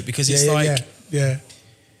is, mate, because it's Yeah.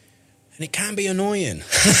 And it can be annoying.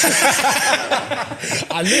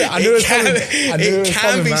 I knew it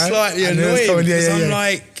can be slightly annoying because I'm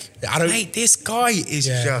like, mate, this guy is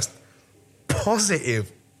just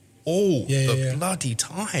positive all the bloody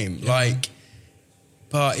time. Yeah. Like,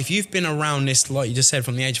 but if you've been around this, like you just said,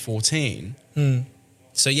 from the age of 14,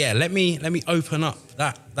 so let me open up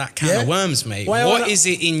that can of worms, mate. What is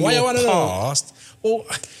it in your past? Well,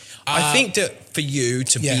 I think that for you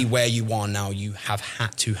to be where you are now, you have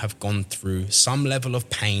had to have gone through some level of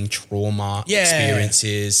pain, trauma,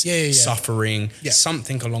 experiences, suffering,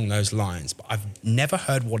 something along those lines. But I've never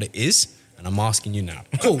heard what it is, and I'm asking you now.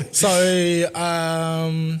 Cool. So,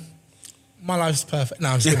 my life's perfect. No,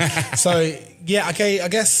 I'm just kidding. So, yeah, okay, I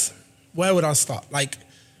guess, where would I start? Like,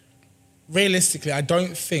 realistically, I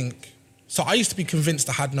don't think... So I used to be convinced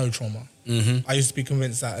I had no trauma. Mm-hmm. I used to be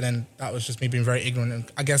convinced that, and then that was just me being very ignorant and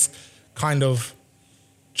I guess kind of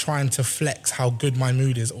trying to flex how good my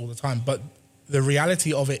mood is all the time. But the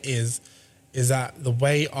reality of it is that the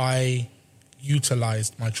way I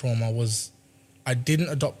utilized my trauma was I didn't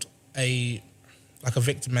adopt a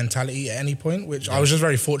victim mentality at any point, which I was just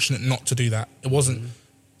very fortunate not to do that. It wasn't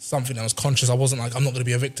something that was conscious. I wasn't like, I'm not going to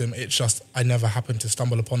be a victim. It's just I never happened to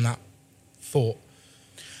stumble upon that thought.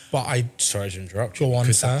 But sorry to interrupt you. Go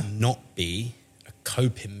on, sir. Could that not be a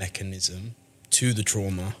coping mechanism to the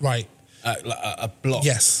trauma? Right. A block.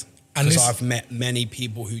 Yes. Because I've met many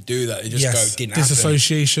people who do that. They just go, didn't happen.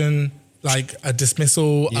 Disassociation, like a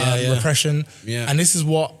dismissal, repression. Yeah. And this is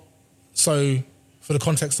what, so for the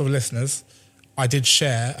context of listeners, I did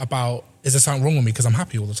share about, is there something wrong with me because I'm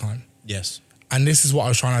happy all the time? Yes. And this is what I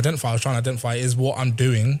was trying to identify. I was trying to identify is what I'm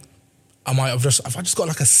doing. Have I just got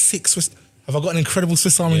like a have I got an incredible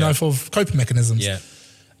Swiss Army knife of coping mechanisms? Yeah.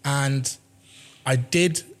 And I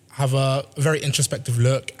did have a very introspective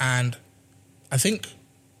look, and I think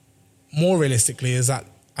more realistically is that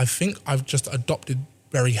I think I've just adopted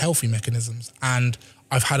very healthy mechanisms, and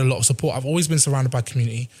I've had a lot of support. I've always been surrounded by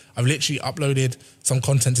community. I've literally uploaded some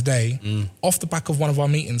content today off the back of one of our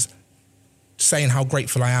meetings saying how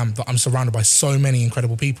grateful I am that I'm surrounded by so many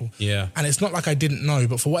incredible people. Yeah. And it's not like I didn't know,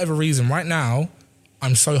 but for whatever reason, right now,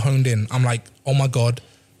 I'm so honed in. I'm like, oh my God,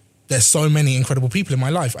 there's so many incredible people in my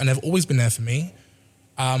life and they've always been there for me.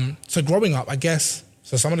 So growing up, I guess,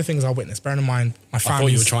 so some of the things I witnessed, bearing in mind, my family. I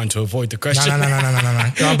thought you were trying to avoid the question. No.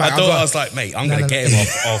 I was like, mate, I'm going to get him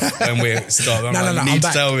off when we start. I'm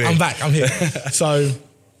back. Tell me. I'm back. I'm here. So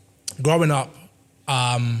growing up,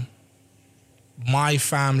 my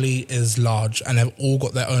family is large and they've all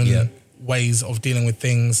got their own ways of dealing with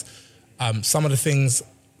things. Some of the things...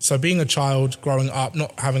 So being a child, growing up,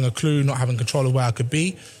 not having a clue, not having control of where I could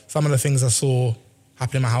be, some of the things I saw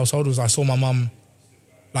happen in my household was I saw my mum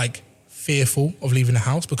like fearful of leaving the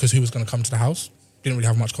house because who was going to come to the house? Didn't really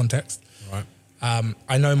have much context. Right.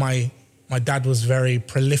 I know my dad was very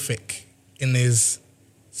prolific in his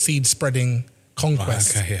seed spreading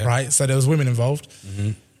conquest, right? So there was women involved.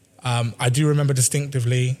 Mm-hmm. I do remember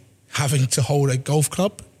distinctively having to hold a golf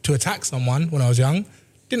club to attack someone when I was young.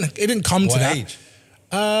 It didn't come to that. Age?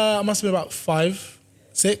 I must have been about 5,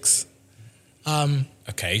 6.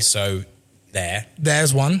 Okay, so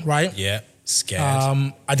there's one, right? Yeah, scared.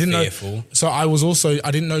 I didn't fearful. know. So I was also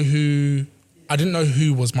I didn't know who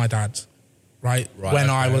was my dad, right? When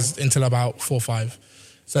I was until about 4 or 5.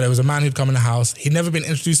 So there was a man who'd come in the house. He'd never been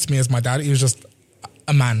introduced to me as my dad. He was just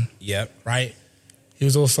a man. Yep. Right. He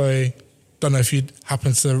was also, don't know if you'd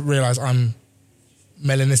happen to realize I'm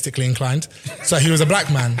melanistically inclined. So he was a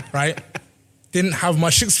black man, right? Didn't have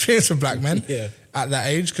much experience with black men at that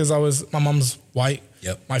age because my mum's white.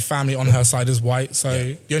 Yep. My family on her side is white.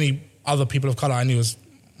 So the only other people of colour I knew was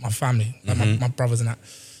my family, like my brothers and that.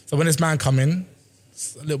 So when this man come in,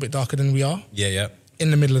 it's a little bit darker than we are. Yeah. In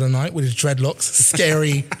the middle of the night with his dreadlocks,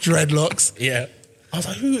 scary dreadlocks. Yeah. I was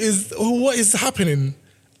like, what is happening?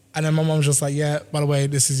 And then my mum was just like, yeah, by the way,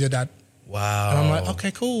 this is your dad. Wow. And I'm like,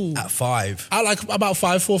 okay, cool. At 5? At like about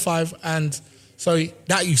 5, 4, 5. And so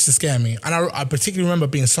that used to scare me. And I particularly remember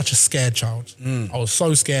being such a scared child. I was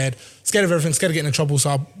so scared of everything, scared of getting in trouble. So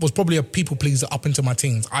I was probably a people pleaser up into my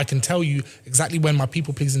teens. I can tell you exactly when my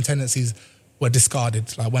people pleasing tendencies were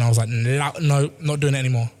discarded. Like when I was like, no, not doing it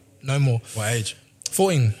anymore. No more. What age?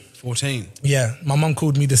 14. 14? Yeah. My mum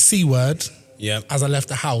called me the C word as I left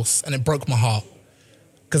the house and it broke my heart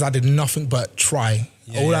because I did nothing but try.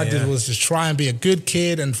 All I did was just try and be a good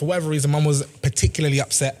kid, and for whatever reason, mum was particularly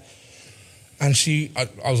upset. And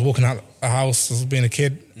I was walking out the house, I was being a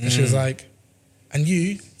kid, and she was like, and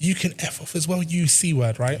you can F off as well, you C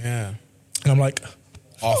word, right? Yeah. And I'm like...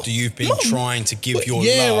 After you've been trying to give your love.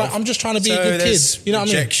 Yeah, right, I'm just trying to be a good kid. You know what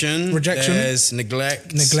I mean? Rejection. There's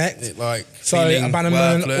neglect. So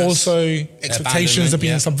abandonment, worthless, also expectations are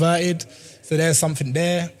being subverted. So there's something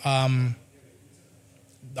there. I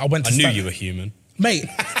knew you were human. Mate,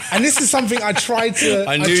 and this is something I tried to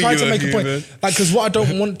make a point. Like, because what I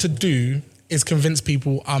don't want to do is convince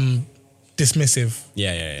people I'm dismissive.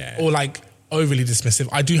 Yeah. Or like overly dismissive.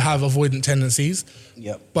 I do have avoidant tendencies.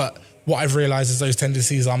 Yep. But what I've realized is those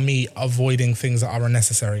tendencies are me avoiding things that are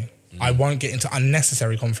unnecessary. I won't get into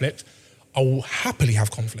unnecessary conflict. will happily have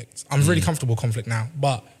conflict. I'm really comfortable with conflict now.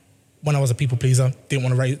 But when I was a people pleaser,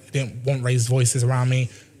 didn't want raised voices around me,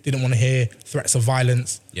 didn't want to hear threats of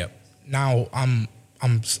violence. Yep. Now I'm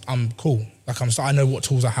cool. Like I know what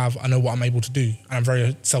tools I have. I know what I'm able to do, and I'm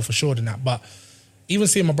very self-assured in that. But even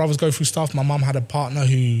seeing my brothers go through stuff, my mum had a partner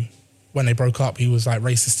who, when they broke up, he was like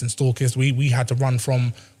racist and stalkist. We had to run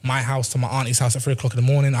from my house to my auntie's house at 3 o'clock in the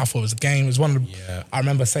morning. I thought it was a game. It was one of the, I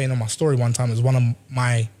remember saying on my story one time, it was one of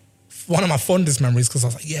my fondest memories, because I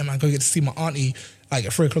was like, yeah, man, go get to see my auntie like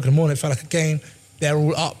at 3 o'clock in the morning. It felt like a game. They're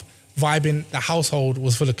all up, vibing. The household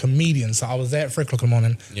was full of comedians. So I was there at 3 o'clock in the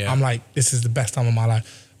morning. Yeah. I'm like, this is the best time of my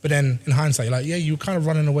life. But then in hindsight, you're like, yeah, you were kind of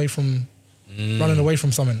running away from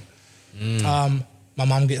something. My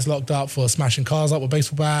mum gets locked up for smashing cars up with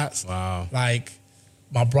baseball bats. Wow. Like,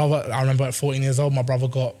 my brother, I remember at 14 years old, my brother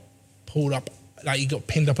got pulled up, like he got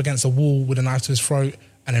pinned up against a wall with a knife to his throat,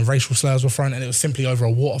 and then racial slurs were thrown, and it was simply over a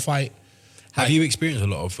water fight. Have you experienced a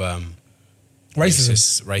lot of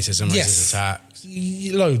racism, racist attacks?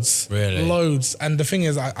 Loads. Really? Loads. And the thing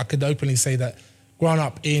is, I could openly say that growing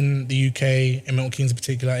up in the UK, in Milton Keynes in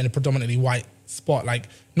particular, in a predominantly white spot, like,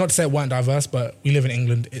 not to say it weren't diverse, but we live in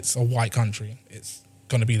England, it's a white country. It's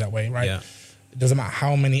going to be that way, right? Yeah. It doesn't matter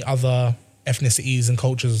how many other ethnicities and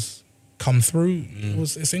cultures come through,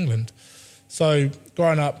 it's England. So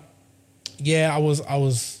growing up, yeah, I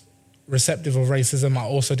was receptive of racism. I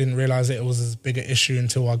also didn't realise it was as big an issue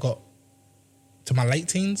until I got to my late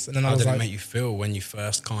teens. And then How did it make you feel when you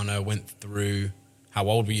first kind of went through, how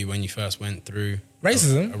old were you when you first went through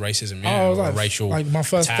racism? Racism, yeah. I was like, a racial like my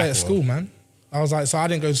first day at school, man. I was like, so I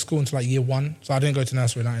didn't go to school until like year 1. So I didn't go to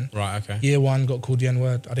nursery or nothing. Right, okay. Year 1, got called the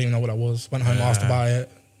N-word. I didn't even know what that was. Went home, asked about it,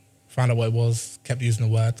 found out what it was, kept using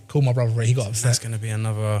the word. Called my brother, he got upset. That's going to be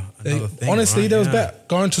another thing, honestly, right? there was better.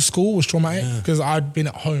 Going to school was traumatic because I'd been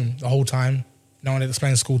at home the whole time. No one had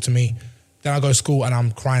explained school to me. Then I go to school and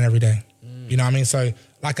I'm crying every day. You know what I mean? So,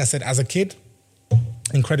 like I said, as a kid,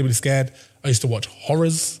 incredibly scared. I used to watch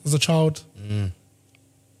horrors as a child.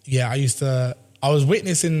 Yeah, I was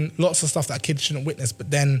witnessing lots of stuff that a kid shouldn't witness, but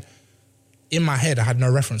then in my head I had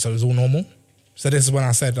no reference, so it was all normal. So this is when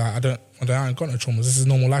I said, like, I ain't got no traumas. This is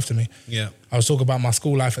normal life to me. Yeah. I was talking about my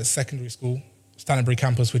school life at secondary school, Stantonbury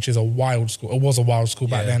campus, which is a wild school. It was a wild school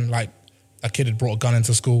back then. Like, a kid had brought a gun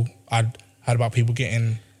into school. I'd heard about people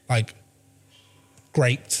getting, like,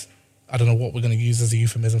 raped. I don't know what we're going to use as a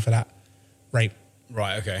euphemism for that. Rape.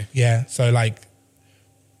 Right, okay. Yeah, so, like,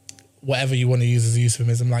 whatever you want to use as a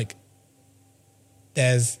euphemism, like,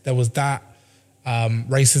 there was that,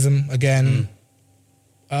 racism again,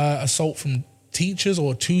 assault from teachers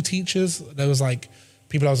or two teachers. There was like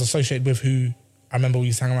people I was associated with who I remember we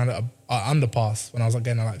used to hang around at an underpass when I was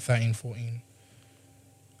again like 13, 14.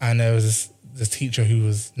 And there was this teacher who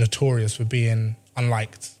was notorious for being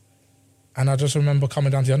unliked. And I just remember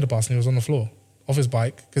coming down to the underpass and he was on the floor off his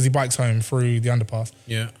bike, because he bikes home through the underpass.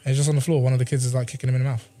 Yeah. And he's just on the floor. One of the kids is like kicking him in the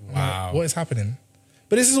mouth. Wow. Like, what is happening?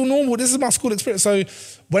 But this is all normal. This is my school experience. So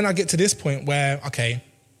when I get to this point where, okay,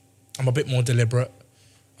 I'm a bit more deliberate,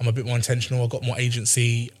 I'm a bit more intentional, I've got more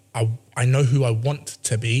agency, I know who I want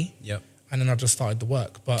to be. Yep. And then I just started the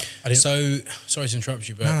work. But I didn't. So, sorry to interrupt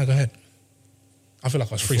you, but... No, go ahead. I feel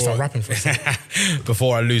like I was freestyle rapping for a second.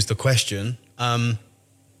 Before I lose the question,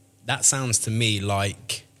 that sounds to me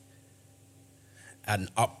like an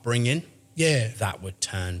upbringing that would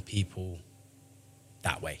turn people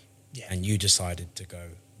that way. Yeah. And you decided to go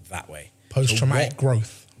that way. Post-traumatic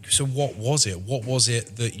growth. So what was it? What was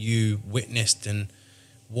it that you witnessed, and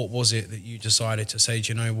what was it that you decided to say,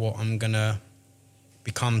 do you know what, I'm going to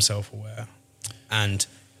become self-aware and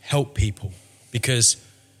help people? Because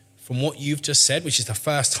from what you've just said, which is the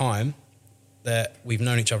first time that we've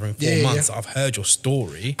known each other in 4 months, that I've heard your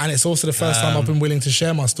story. And it's also the first time I've been willing to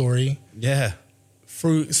share my story. Yeah.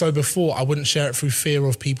 So before, I wouldn't share it through fear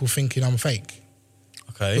of people thinking I'm fake.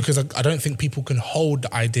 Okay. Because I don't think people can hold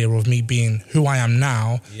the idea of me being who I am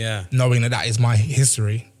now, knowing that is my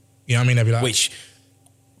history. You know what I mean? They'd be like, which,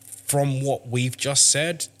 from what we've just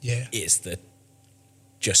said, is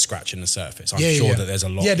just scratching the surface. I'm sure that there's a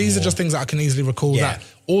lot. Yeah, these more. are just things that I can easily recall. Yeah. That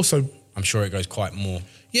also, I'm sure it goes quite more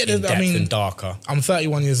in depth and darker. I'm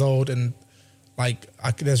 31 years old, and like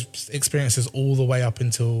there's experiences all the way up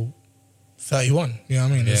until 31. You know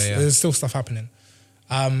what I mean? There's still stuff happening.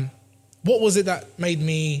 What was it that made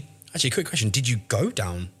me... Actually, quick question. Did you go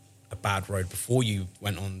down a bad road before you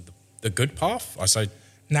went on the good path?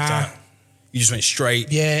 Nah. You just went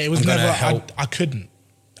straight? Yeah, it was never... I couldn't.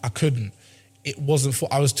 It wasn't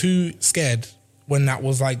for... I was too scared when that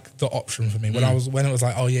was like the option for me. When it was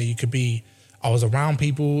like, oh yeah, you could be I was around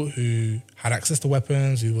people who had access to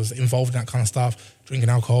weapons, who was involved in that kind of stuff, drinking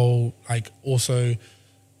alcohol, like also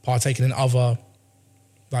partaking in other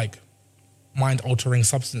like mind-altering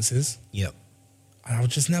substances. Yep. And I was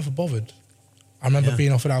just never bothered. I remember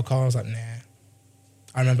being offered alcohol, I was like, nah.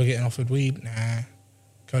 I remember getting offered weed, nah.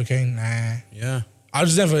 Cocaine, nah. Yeah. I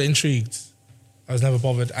was never intrigued. I was never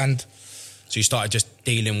bothered. And so you started just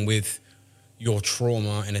dealing with your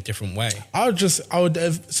trauma in a different way.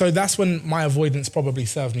 So that's when my avoidance probably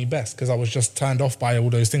served me best, because I was just turned off by all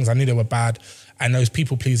those things. I knew they were bad. And those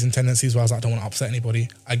people-pleasing tendencies where I was like, I don't want to upset anybody,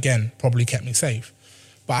 again, probably kept me safe.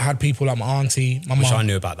 But I had people like my auntie, my mum. Which I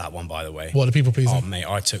knew about that one, by the way. What, the people-pleasing? Oh, mate,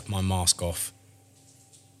 I took my mask off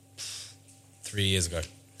 3 years ago.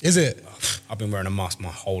 Is it? I've been wearing a mask my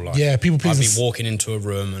whole life. Yeah, people-pleasing. I'd be walking into a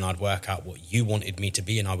room and I'd work out what you wanted me to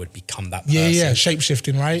be and I would become that person. Yeah,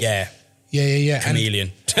 shape-shifting, right? Yeah. Yeah.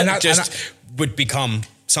 Chameleon. Would become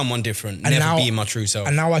someone different, never now, be my true self.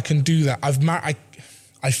 And now I can do that.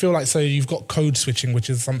 I feel like, so you've got code switching, which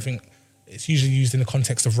is something, it's usually used in the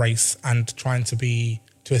context of race and trying to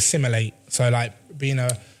assimilate. So like being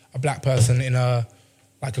a black person in a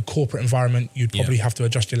corporate environment, you'd probably have to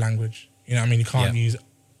adjust your language. You know what I mean? You can't use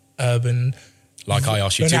urban. Like I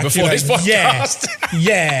asked you to before this podcast.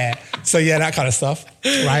 Yeah. So yeah, that kind of stuff,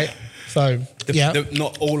 right? So,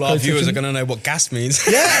 not all our viewers are going to know what gas means.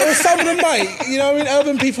 Yeah, well, some of them might. You know what I mean?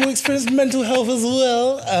 Urban people experience mental health as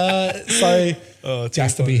well.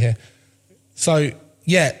 Just to be here. So,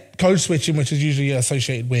 yeah, code switching, which is usually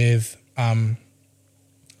associated with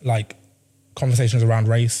like conversations around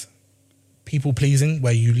race, people pleasing,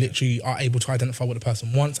 where you literally are able to identify what the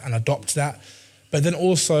person wants and adopt that. But then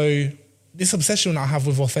also this obsession I have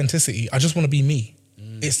with authenticity. I just want to be me.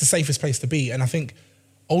 It's the safest place to be. And I think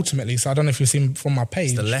ultimately, so I don't know if you've seen from my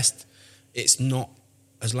page. It's not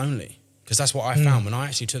as lonely. Because that's what I found when I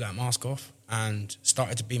actually took that mask off and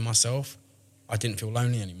started to be myself. I didn't feel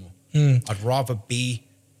lonely anymore. I'd rather be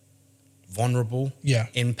vulnerable,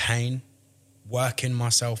 in pain, working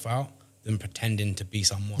myself out than pretending to be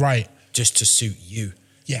someone. Right. Just to suit you.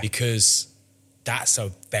 Yeah. Because that's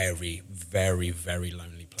a very, very, very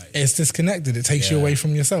lonely place. It's disconnected. It takes you away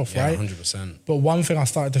from yourself, right? 100%. But one thing I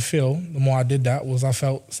started to feel, the more I did that, was I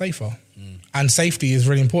felt safer. And safety is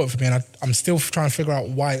really important for me. And I'm still trying to figure out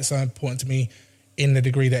why it's so important to me in the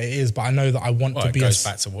degree that it is. But I know that I want to be... It goes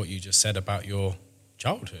back to what you just said about your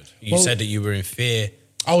childhood. You said that you were in fear.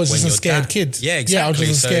 I was just a scared kid. Yeah, exactly. Yeah, I was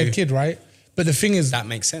just a scared kid, right? But the thing is... That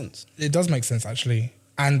makes sense. It does make sense, actually.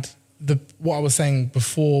 And what I was saying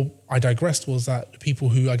before I digressed was that the people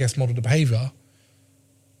who, I guess, modeled the behavior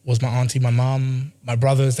was my auntie, my mum, my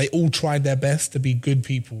brothers. They all tried their best to be good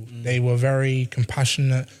people. They were very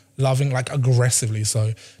compassionate, loving, like aggressively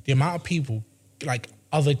so. The amount of people, like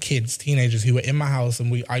other kids, teenagers who were in my house,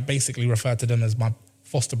 and I basically refer to them as my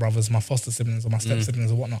foster brothers, my foster siblings or my step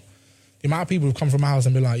siblings or whatnot. The amount of people who come from my house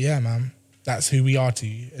and be like, yeah, man, that's who we are to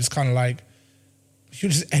you. It's kind of like, you're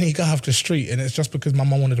just any guy off the street and it's just because my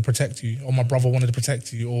mum wanted to protect you or my brother wanted to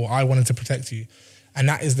protect you or I wanted to protect you. And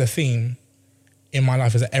that is the theme in my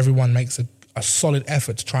life, is that everyone makes a solid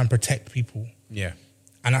effort to try and protect people. Yeah.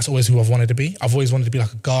 And that's always who I've wanted to be. I've always wanted to be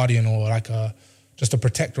like a guardian or like just a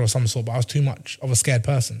protector of some sort, but I was too much of a scared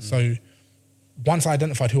person. So once I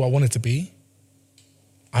identified who I wanted to be,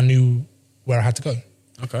 I knew where I had to go.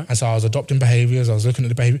 Okay. And so I was adopting behaviors, I was looking at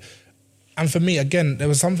the behavior. And for me, again, there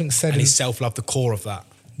was something said... And is self-love the core of that?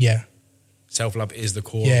 Yeah. Self-love is the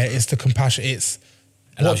core. Yeah, it's the compassion. It's...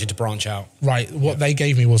 Allows you to branch out. Right. What they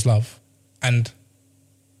gave me was love. And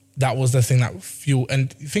that was the thing that fueled...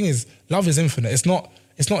 And the thing is, love is infinite. It's not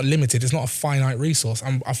limited. It's not a finite resource.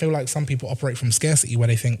 And I feel like some people operate from scarcity where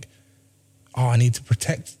they think, oh, I need to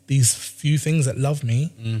protect these few things that love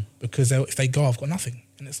me because if they go, I've got nothing.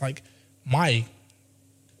 And it's like my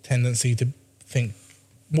tendency to think...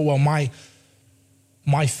 Well, my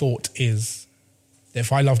thought is that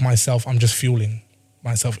if I love myself, I'm just fueling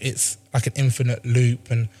myself. It's like an infinite loop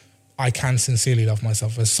and I can sincerely love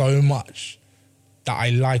myself. There's so much that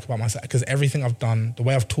I like about myself because everything I've done, the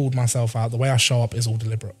way I've tooled myself out, the way I show up is all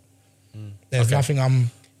deliberate. There's nothing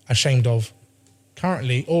I'm ashamed of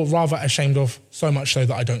currently, or rather ashamed of so much so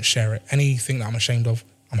that I don't share it. Anything that I'm ashamed of,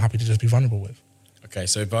 I'm happy to just be vulnerable with. Okay,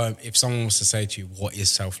 so if someone was to say to you, what is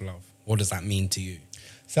self-love? What does that mean to you?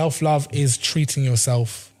 Self-love is treating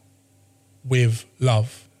yourself with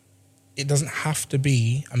love. It doesn't have to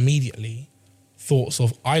be immediately thoughts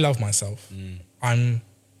of, I love myself. I'm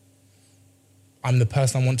the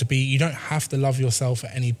person I want to be. You don't have to love yourself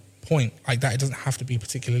at any point like that. It doesn't have to be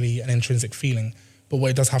particularly an intrinsic feeling. But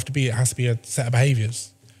what it does have to be, it has to be a set of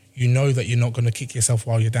behaviors. You know that you're not going to kick yourself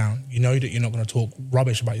while you're down. You know that you're not going to talk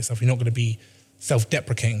rubbish about yourself. You're not going to be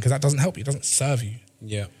self-deprecating, because that doesn't help you. It doesn't serve you.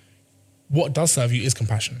 Yeah. What does serve you is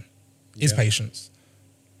compassion, is patience,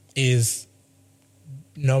 is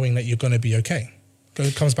knowing that you're going to be okay.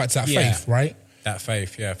 It comes back to that faith, right? That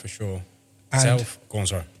faith, yeah, for sure. And Go on,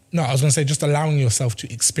 sorry. No, I was going to say just allowing yourself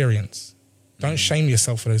to experience. Don't shame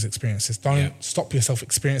yourself for those experiences. Don't stop yourself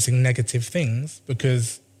experiencing negative things,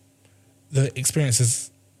 because the experiences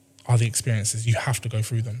are the experiences. You have to go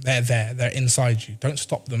through them. They're there. They're inside you. Don't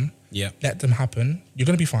stop them. Yeah. Let them happen. You're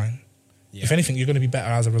going to be fine. Yeah. If anything, you're going to be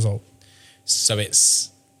better as a result. So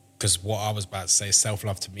it's, because what I was about to say,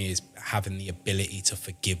 self-love to me is having the ability to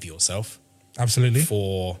forgive yourself. Absolutely.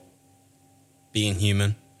 For being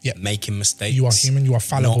human, making mistakes. You are human, you are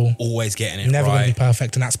fallible. Not always getting it Never right. going to be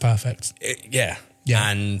perfect, and that's perfect. Yeah.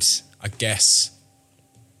 And I guess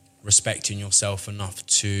respecting yourself enough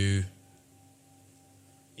to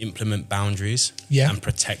implement boundaries and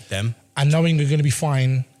protect them. And knowing you're going to be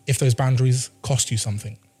fine if those boundaries cost you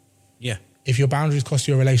something. Yeah. If your boundaries cost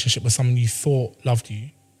you a relationship with someone you thought loved you,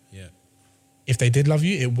 if they did love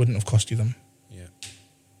you, it wouldn't have cost you them. Yeah.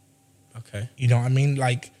 Okay. You know what I mean?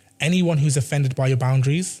 Like, anyone who's offended by your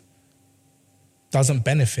boundaries doesn't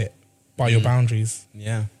benefit by your boundaries.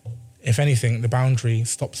 Yeah. If anything, the boundary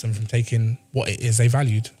stops them from taking what it is they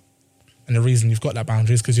valued. And the reason you've got that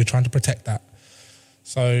boundary is because you're trying to protect that.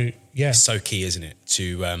 So, yeah. It's so key, isn't it?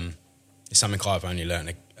 To it's something I've only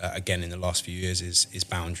learned again in the last few years is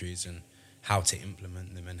boundaries, and how to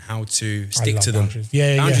implement them and how to stick to them. Boundaries.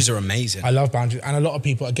 Yeah, boundaries are amazing. I love boundaries. And a lot of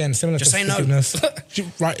people, again, similar just to say forgiveness. No.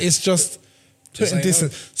 Right, it's just putting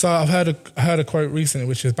distance. No. So I've heard a quote recently,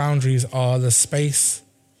 which is, boundaries are the space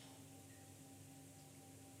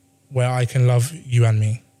where I can love you and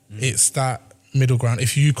me. It's that middle ground.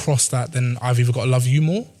 If you cross that, then I've either got to love you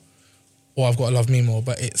more or I've got to love me more.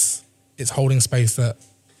 But it's holding space that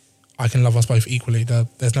I can love us both equally.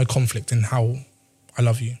 There's no conflict in how I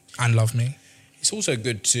love you and love me. It's also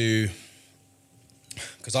good to,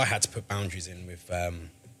 because I had to put boundaries in with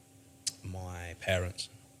my parents,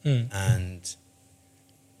 and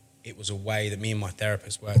it was a way that me and my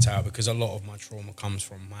therapist worked out, because a lot of my trauma comes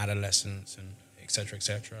from my adolescence and et cetera,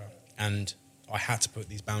 and I had to put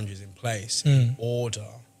these boundaries in place in order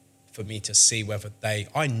for me to see whether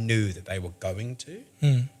I knew that they were going to,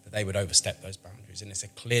 that they would overstep those boundaries. And it's a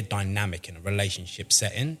clear dynamic in a relationship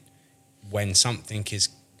setting. When something is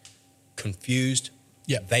confused,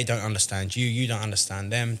 they don't understand you, you don't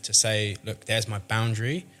understand them, to say, look, there's my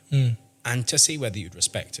boundary, and to see whether you'd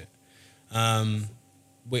respect it,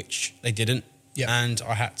 which they didn't. And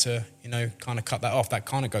I had to, kind of cut that off. That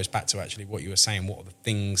kind of goes back to actually what you were saying. What are the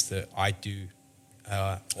things that I do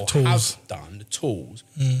or have done, the tools,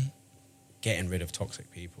 getting rid of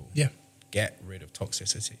toxic people. Get rid of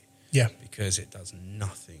toxicity. Because it does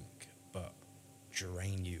nothing but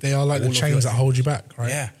drain you. They are like the chains that hold you back,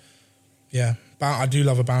 right? Yeah. I do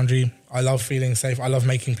love a boundary. I love feeling safe. I love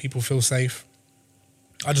making people feel safe.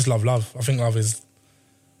 I just love love. I think love is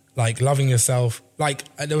like loving yourself. Like,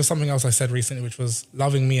 there was something else I said recently, which was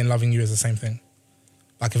loving me and loving you is the same thing.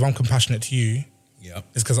 Like, if I'm compassionate to you,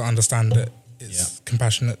 it's because I understand that it's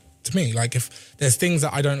compassionate to me. Like, if there's things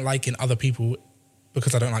that I don't like in other people,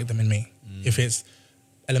 because I don't like them in me. If it's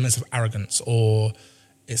elements of arrogance, or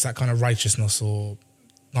it's that kind of righteousness or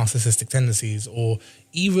narcissistic tendencies, or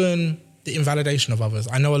even the invalidation of others.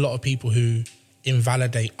 I know a lot of people who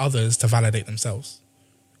invalidate others to validate themselves.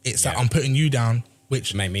 It's that I'm putting you down,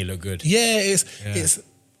 which make me look good. It's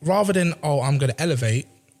rather than, I'm going to elevate,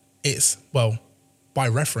 it's, well, by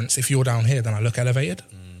reference, if you're down here, then I look elevated.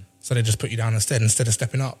 So they just put you down instead of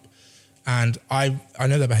stepping up. And I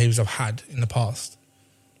know the behaviors I've had in the past,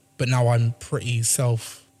 but now I'm pretty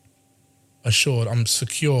self-assured. I'm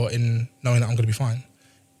secure in knowing that I'm going to be fine.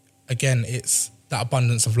 Again, it's that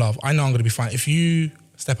abundance of love. I know I'm going to be fine. If you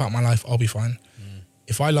step out of my life, I'll be fine.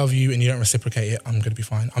 If I love you and you don't reciprocate it, I'm going to be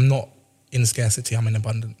fine. I'm not in scarcity, I'm in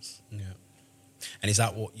abundance. And is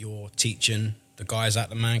that what you're teaching the guys at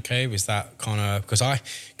the Man Cave? Is that kind of, because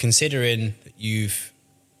considering that you've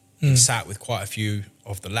sat with quite a few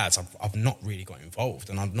of the lads, I've not really got involved,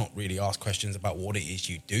 and I've not really asked questions about what it is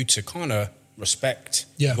you do to kind of respect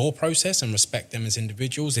your process and respect them as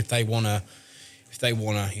individuals. If they want to,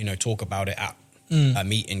 talk about it at a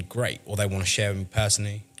meeting, great. Or they want to share with me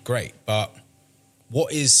personally, great. But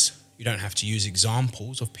you don't have to use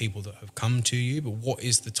examples of people that have come to you, but what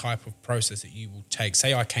is the type of process that you will take?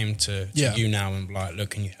 Say I came to you now and be like,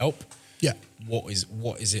 look, can you help? What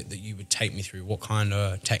is it that you would take me through? What kind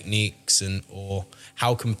of techniques or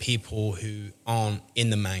how can people who aren't in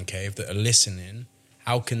the Man Cave that are listening,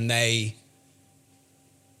 how can they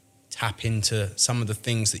tap into some of the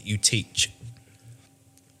things that you teach?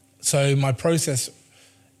 So my process,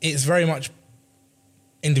 it's very much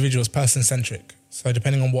individuals, person-centric. So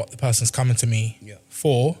depending on what the person's coming to me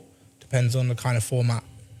for, depends on the kind of format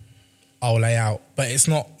I'll lay out. But it's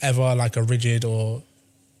not ever like a rigid or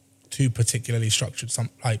too particularly structured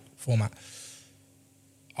format.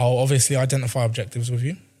 I'll obviously identify objectives with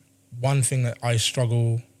you. One thing that I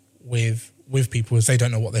struggle with people is they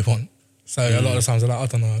don't know what they want. So a lot of times they're like, I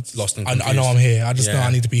don't know. Lost and I know I'm here. I just know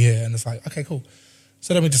I need to be here. And it's like, okay, cool.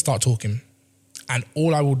 So then we just start talking. And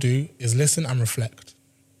all I will do is listen and reflect.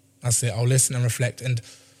 That's it. I'll listen and reflect. And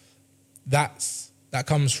that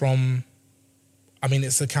comes from, I mean,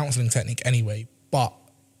 it's a counselling technique anyway. But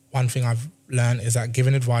one thing I've learned is that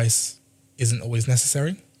giving advice isn't always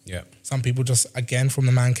necessary. Yeah. Some people just, again, from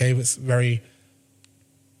the man cave, it's very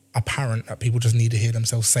apparent that people just need to hear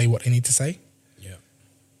themselves say what they need to say. Yeah.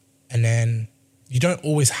 And then you don't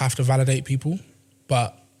always have to validate people,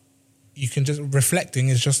 but you can just, reflecting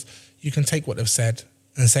is just, you can take what they've said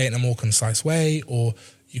and say it in a more concise way, or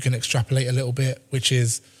you can extrapolate a little bit, which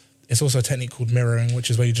is, it's also a technique called mirroring, which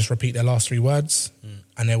is where you just repeat their last 3 words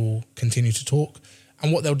and they will continue to talk.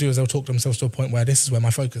 And what they'll do is they'll talk themselves to a point where this is where my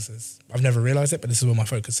focus is. I've never realized it, but this is where my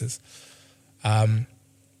focus is. And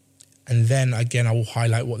then again, I will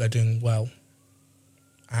highlight what they're doing well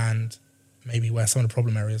and maybe where some of the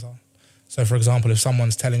problem areas are. So for example, if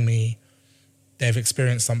someone's telling me they've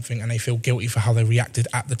experienced something and they feel guilty for how they reacted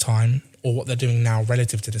at the time or what they're doing now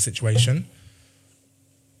relative to the situation,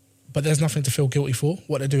 but there's nothing to feel guilty for,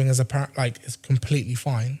 what they're doing is apparent, like, it's completely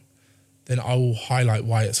fine, then I will highlight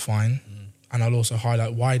why it's fine. And I'll also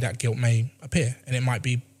highlight why that guilt may appear. And it might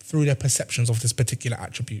be through their perceptions of this particular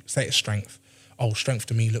attribute. Say it's strength. Oh, strength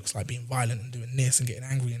to me looks like being violent and doing this and getting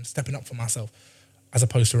angry and stepping up for myself, as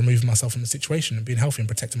opposed to removing myself from the situation and being healthy and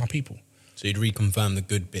protecting my people. So you'd reconfirm the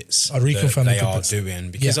good bits that they are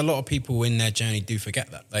doing. Because a lot of people in their journey do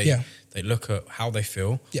forget that. They look at how they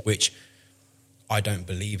feel, which I don't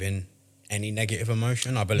believe in any negative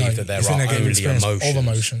emotion. I believe that there are only emotions. Of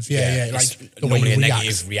emotions. Like the normally way you a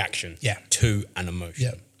negative reaction to an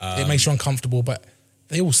emotion. It makes you uncomfortable, but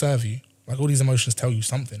they all serve you. Like, all these emotions tell you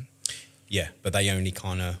something. Yeah, but they only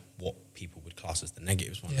kind of what people would class as the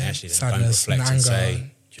negatives one. They actually sadness, don't reflect and say,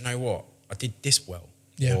 and do you know what? I did this well.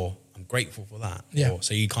 Yeah. Or I'm grateful for that. Yeah. Or,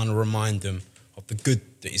 so you kind of remind them of the good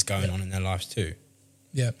that is going on in their lives too.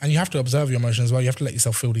 Yeah, and you have to observe your emotions as well. You have to let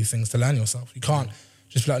yourself feel these things to learn yourself. You can't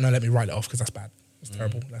just be like, no, let me write it off because that's bad. It's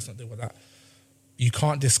terrible. Let's not deal with that. You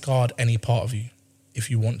can't discard any part of you if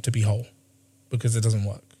you want to be whole, because it doesn't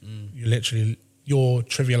work. You're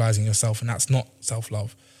trivializing yourself, and that's not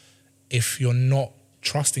self-love. If you're not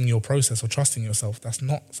trusting your process or trusting yourself, that's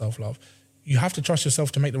not self-love. You have to trust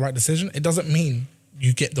yourself to make the right decision. It doesn't mean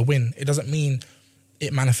you get the win. It doesn't mean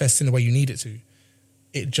it manifests in the way you need it to.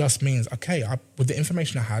 It just means, okay, with the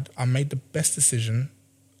information I had, I made the best decision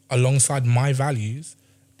alongside my values.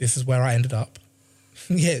 This is where I ended up.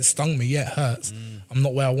 Yeah, it stung me. Yeah, it hurts. I'm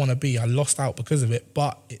not where I want to be. I lost out because of it,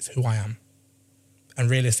 but it's who I am. And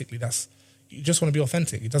realistically, you just want to be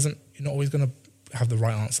authentic. You're not always going to have the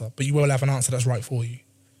right answer, but you will have an answer that's right for you.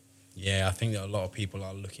 Yeah, I think that a lot of people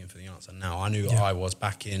are looking for the answer now. I knew I was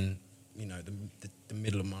back in, the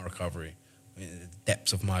middle of my recovery, the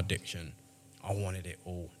depths of my addiction. I wanted it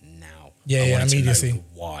all now. I wanted immediacy. To know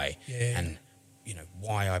why and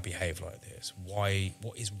why I behave like this. What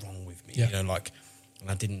is wrong with me? Yeah. And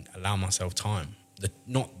I didn't allow myself time.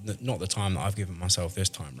 Not the time that I've given myself this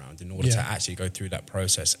time round, in order to actually go through that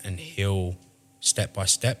process and heal step by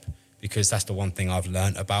step. Because that's the one thing I've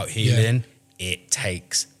learned about healing. It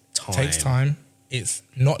takes time. It takes time. It's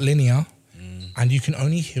not linear, and you can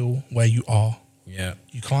only heal where you are. Yeah.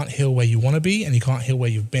 You can't heal where you want to be, and you can't heal where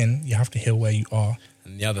you've been. You have to heal where you are.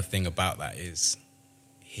 And the other thing about that is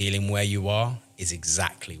healing where you are is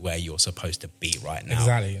exactly where you're supposed to be right now.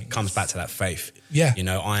 Exactly. It comes back to that faith. Yeah.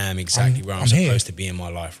 I am exactly where I'm supposed to be in my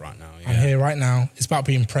life right now. Yeah. I'm here right now. It's about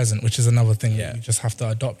being present, which is another thing that you just have to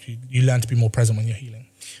adopt. You learn to be more present when you're healing.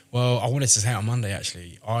 Well, I wanted to say on Monday,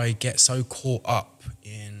 actually, I get so caught up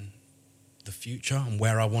in the future and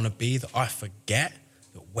where I want to be that I forget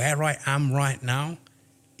that where I am right now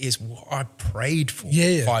is what I prayed for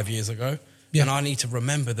 5 years ago. Yeah. And I need to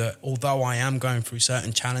remember that although I am going through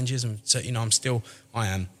certain challenges and I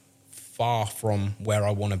am far from where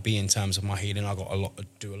I want to be in terms of my healing. I got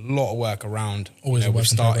do a lot of work around. Always a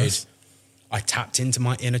work in progress. I tapped into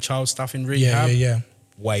my inner child stuff in rehab. Yeah.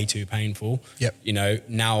 Way too painful. Yep.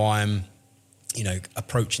 Now I'm,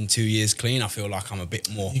 approaching 2 years clean. I feel like I'm a bit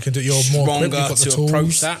more you're more stronger equipped, to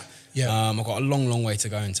approach that. Yeah. I've got a long, long way to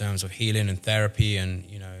go in terms of healing and therapy and,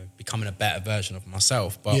 you know, becoming a better version of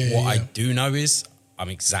myself. But what I do know is I'm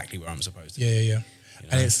exactly where I'm supposed to be. Yeah.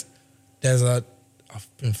 And I've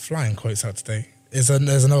been flying quotes out today. There's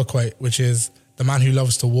another quote, which is, the man who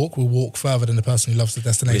loves to walk will walk further than the person who loves the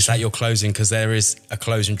destination. Is that your closing? Because there is a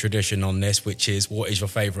closing tradition on this, which is, what is your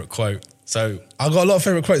favourite quote? So I've got a lot of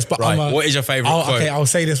favourite quotes, but what is your favourite quote? Okay, I'll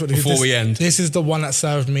say this before we end. This is the one that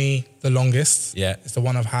served me the longest. Yeah. It's the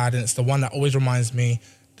one I've had, and it's the one that always reminds me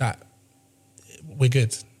that we're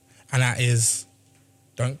good. And that is,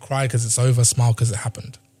 don't cry because it's over, smile because it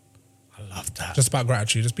happened. I love that. Just about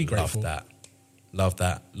gratitude. Just be grateful. Love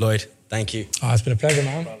that. Lloyd, thank you. Oh, it's been a pleasure,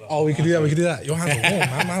 man. Oh, we could do that. Your hands are warm,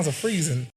 man. My hands are freezing.